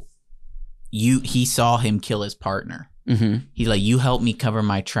 he saw him kill his partner. He's like, you helped me cover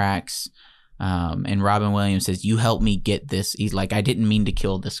my tracks. And Robin Williams says, you helped me get this. He's like, I didn't mean to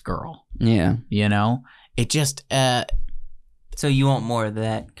kill this girl. Yeah. It just, So you want more of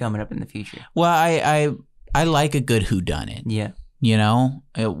that coming up in the future? well, I like a good whodunit. Yeah. We have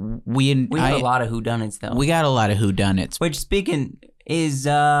a lot of whodunits though. We got a lot of whodunits. Which speaking is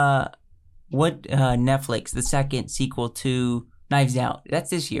Netflix, the second sequel to Knives Out.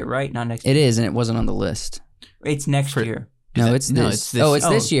 That's this year, right? Not next year. It is, and it wasn't on the list. It's next year. No, it's this. Oh, it's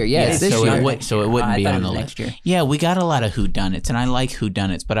this year. Yeah, it's this so year. It wouldn't be on the next list. year. Yeah, we got a lot of whodunits, and I like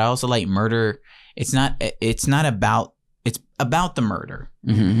whodunits, but I also like murder. It's not about. It's about the murder,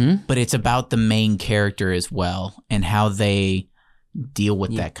 but it's about the main character as well and how they deal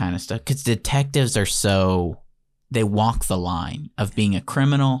with that kind of stuff. Because detectives are they walk the line of being a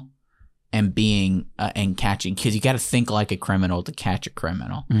criminal and being and catching. Because you got to think like a criminal to catch a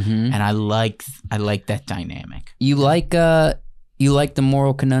criminal, and I like that dynamic. You like the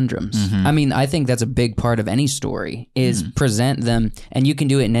moral conundrums. I mean, I think that's a big part of any story is present them, and you can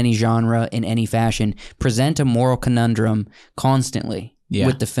do it in any genre, in any fashion. Present a moral conundrum constantly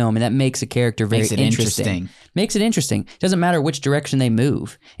with the film, and that makes a character very interesting. Makes it interesting. Doesn't matter which direction they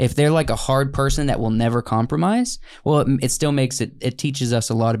move. If they're like a hard person that will never compromise, well, it still makes it teaches us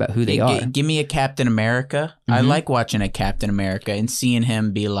a lot about who they are. Give me a Captain America. I like watching a Captain America and seeing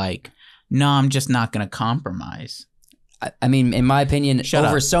him be like, no, I'm just not going to compromise. I mean, in my opinion,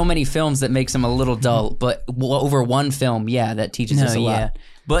 so many films that makes them a little dull, but over one film, that teaches us a lot.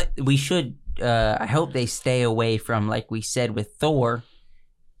 But we should, I hope they stay away from, like we said with Thor,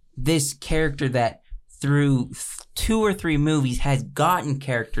 this character that through 2 or 3 movies has gotten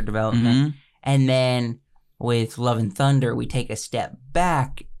character development, and then with Love and Thunder, we take a step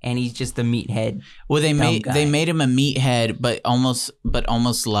back, and he's just the meathead. Well, they made him a meathead, but almost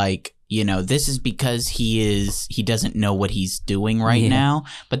like, this is because he doesn't know what he's doing right now,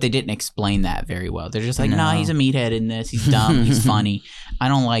 but they didn't explain that very well. They're just like, nah, he's a meathead in this. He's dumb. He's funny. I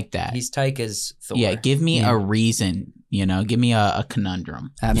don't like that. He's Taika's Thor. Yeah, give me a reason. Give me a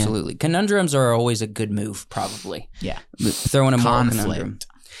conundrum. Absolutely. Conundrums are always a good move, probably. Yeah. Throw in a moral conundrum.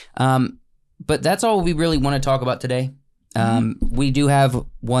 But that's all we really want to talk about today. We do have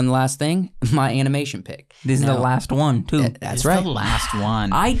one last thing. My animation pick. This is the last one, too. That's It's right. the last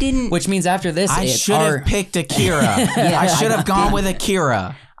one. I didn't. Which means after this, I should have picked Akira. I should have gone with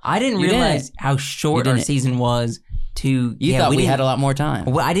Akira. I didn't You realize didn't. how short our season was. You thought we had a lot more time.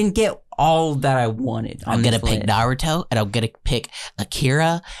 Well, I didn't get all that I wanted. I'm going to pick Naruto, and I'm going to pick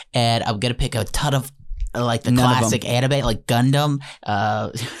Akira, and I'm going to pick a ton of like the classic anime, like Gundam.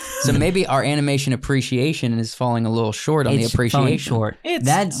 So maybe our animation appreciation is falling a little short on the appreciation. Short.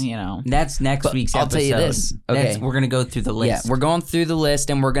 That's That's next week's episode. I'll tell you this. Okay. We're gonna go through the list. Yeah, we're going through the list,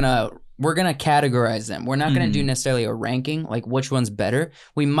 and we're gonna categorize them. We're not gonna do necessarily a ranking, like which one's better.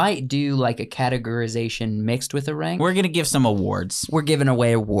 We might do like a categorization mixed with a rank. We're going to give some awards. We're giving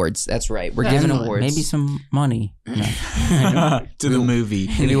away awards. That's right. We're giving awards. Maybe some money. To the movie.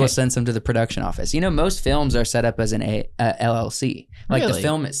 Maybe we'll send some to the production office. You know, most films are set up as an LLC. Like the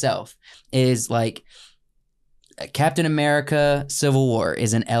film itself is like Captain America Civil War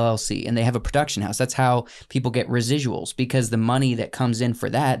is an LLC, and they have a production house. That's how people get residuals, because the money that comes in for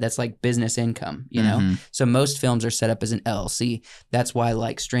that's like business income, you know? So most films are set up as an LLC. That's why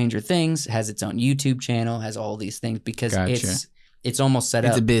like Stranger Things has its own YouTube channel, has all these things, because it's almost set up.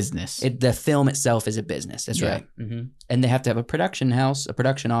 It's a business. The film itself is a business. That's right. And they have to have a production house, a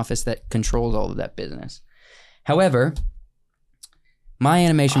production office that controls all of that business. However, my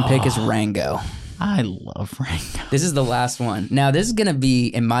animation pick is Rango. I love Rango. This is the last one. Now, this is going to be,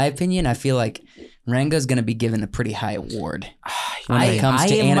 in my opinion, I feel like Rango's going to be given a pretty high award when it comes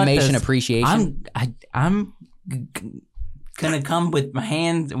to animation appreciation. I'm gonna come with my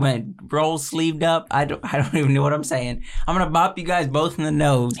hands when roll sleeved up. I don't even know what I'm saying. I'm gonna bop you guys both in the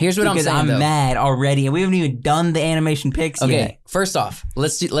nose. Here's what I'm saying, because I'm though. mad already, and we haven't even done the animation picks yet. Okay, first off,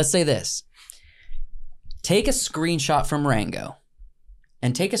 let's say this. Take a screenshot from Rango.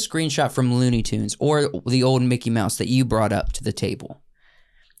 And take a screenshot from Looney Tunes or the old Mickey Mouse that you brought up to the table.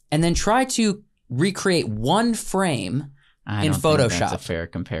 And then try to recreate one frame in Photoshop. That's a fair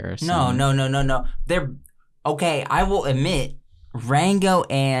comparison. No. They're okay. I will admit, Rango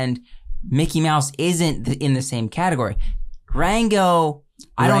and Mickey Mouse isn't in the same category. Rango,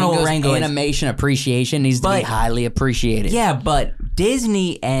 I don't know what Rango is. Animation appreciation needs to be highly appreciated. Yeah, but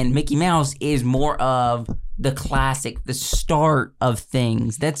Disney and Mickey Mouse is more of the classic, the start of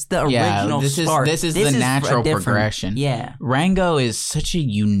things. That's the original start. This is the natural progression. Yeah. Rango is such a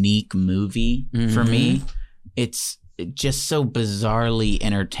unique movie for me. It's just so bizarrely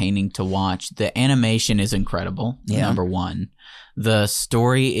entertaining to watch. The animation is incredible, number one. The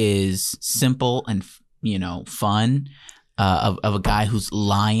story is simple and, fun. Of a guy who's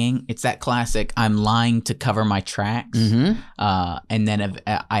lying. It's that classic, I'm lying to cover my tracks. And then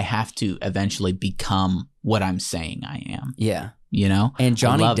I have to eventually become what I'm saying I am. Yeah. I And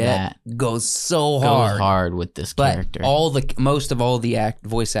Johnny love Depp that. goes so hard. Goes hard with this character. Most of all the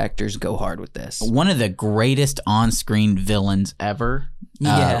voice actors go hard with this. One of the greatest on-screen villains ever.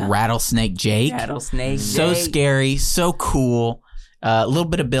 Rattlesnake Jake. So scary, so cool. A little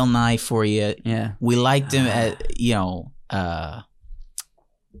bit of Bill Nye for you. Yeah. We liked him at,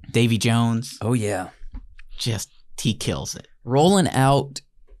 Davy Jones. Oh, yeah. He kills it. Rolling out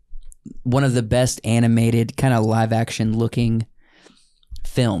one of the best animated, kind of live action looking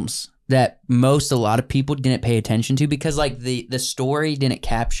films that a lot of people didn't pay attention to, because like the story didn't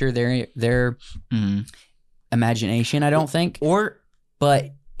capture their imagination, I don't think.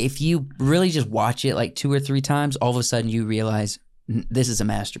 But if you really just watch it like 2 or 3 times, all of a sudden you realize this is a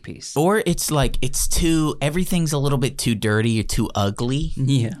masterpiece. Or it's like everything's a little bit too dirty or too ugly,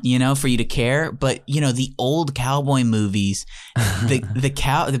 for you to care. But the old cowboy movies,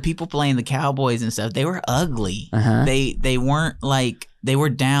 the people playing the cowboys and stuff, they were ugly. They weren't like, they were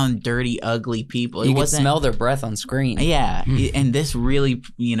down, dirty, ugly people. You could smell their breath on screen. Yeah, and this really,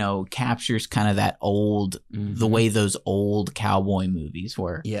 captures kind of that old, the way those old cowboy movies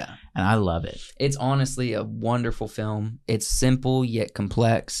were. Yeah. And I love it. It's honestly a wonderful film. It's simple yet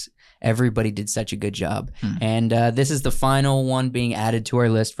complex. Everybody did such a good job. And this is the final one being added to our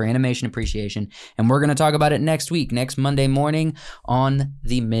list for animation appreciation. And we're going to talk about it next week, next Monday morning on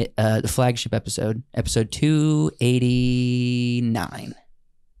the flagship episode 289.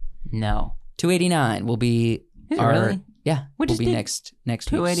 No. 289 will be really? Yeah. What will be did? next week.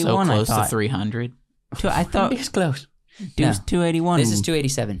 281, so close I thought. to 300. I thought It's close. it was 281. This is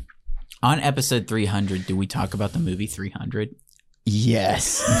 287. On episode 300, do we talk about the movie 300?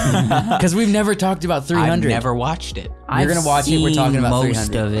 Yes. Because we've never talked about 300. I've never watched it. You're going to watch it. We're talking about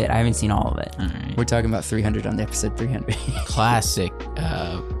most 300. of it. I haven't seen all of it. All right. We're talking about 300 on the episode 300. Classic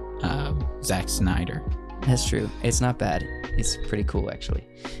Zack Snyder. That's true. It's not bad. It's pretty cool, actually.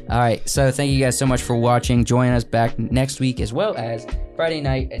 All right, so thank you guys so much for watching. Join us back next week, as well as Friday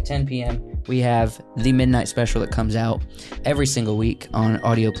night at 10 p.m. We have the Midnight Special that comes out every single week on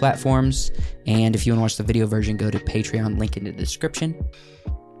audio platforms. And if you want to watch the video version, go to Patreon, link in the description,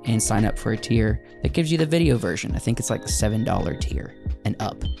 and sign up for a tier that gives you the video version. I think it's like the $7 tier and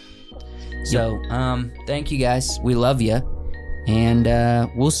up. So, thank you guys. We love you. And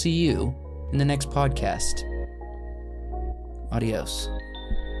we'll see you in the next podcast. Adios.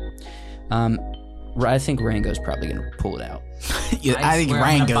 I think Rango's probably going to pull it out. I think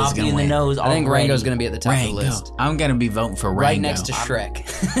Rango's going to win. I think Rango's going to be at the top of the list. I'm going to be voting for Rango. Right next to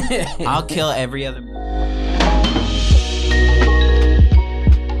Shrek. I'll kill every other...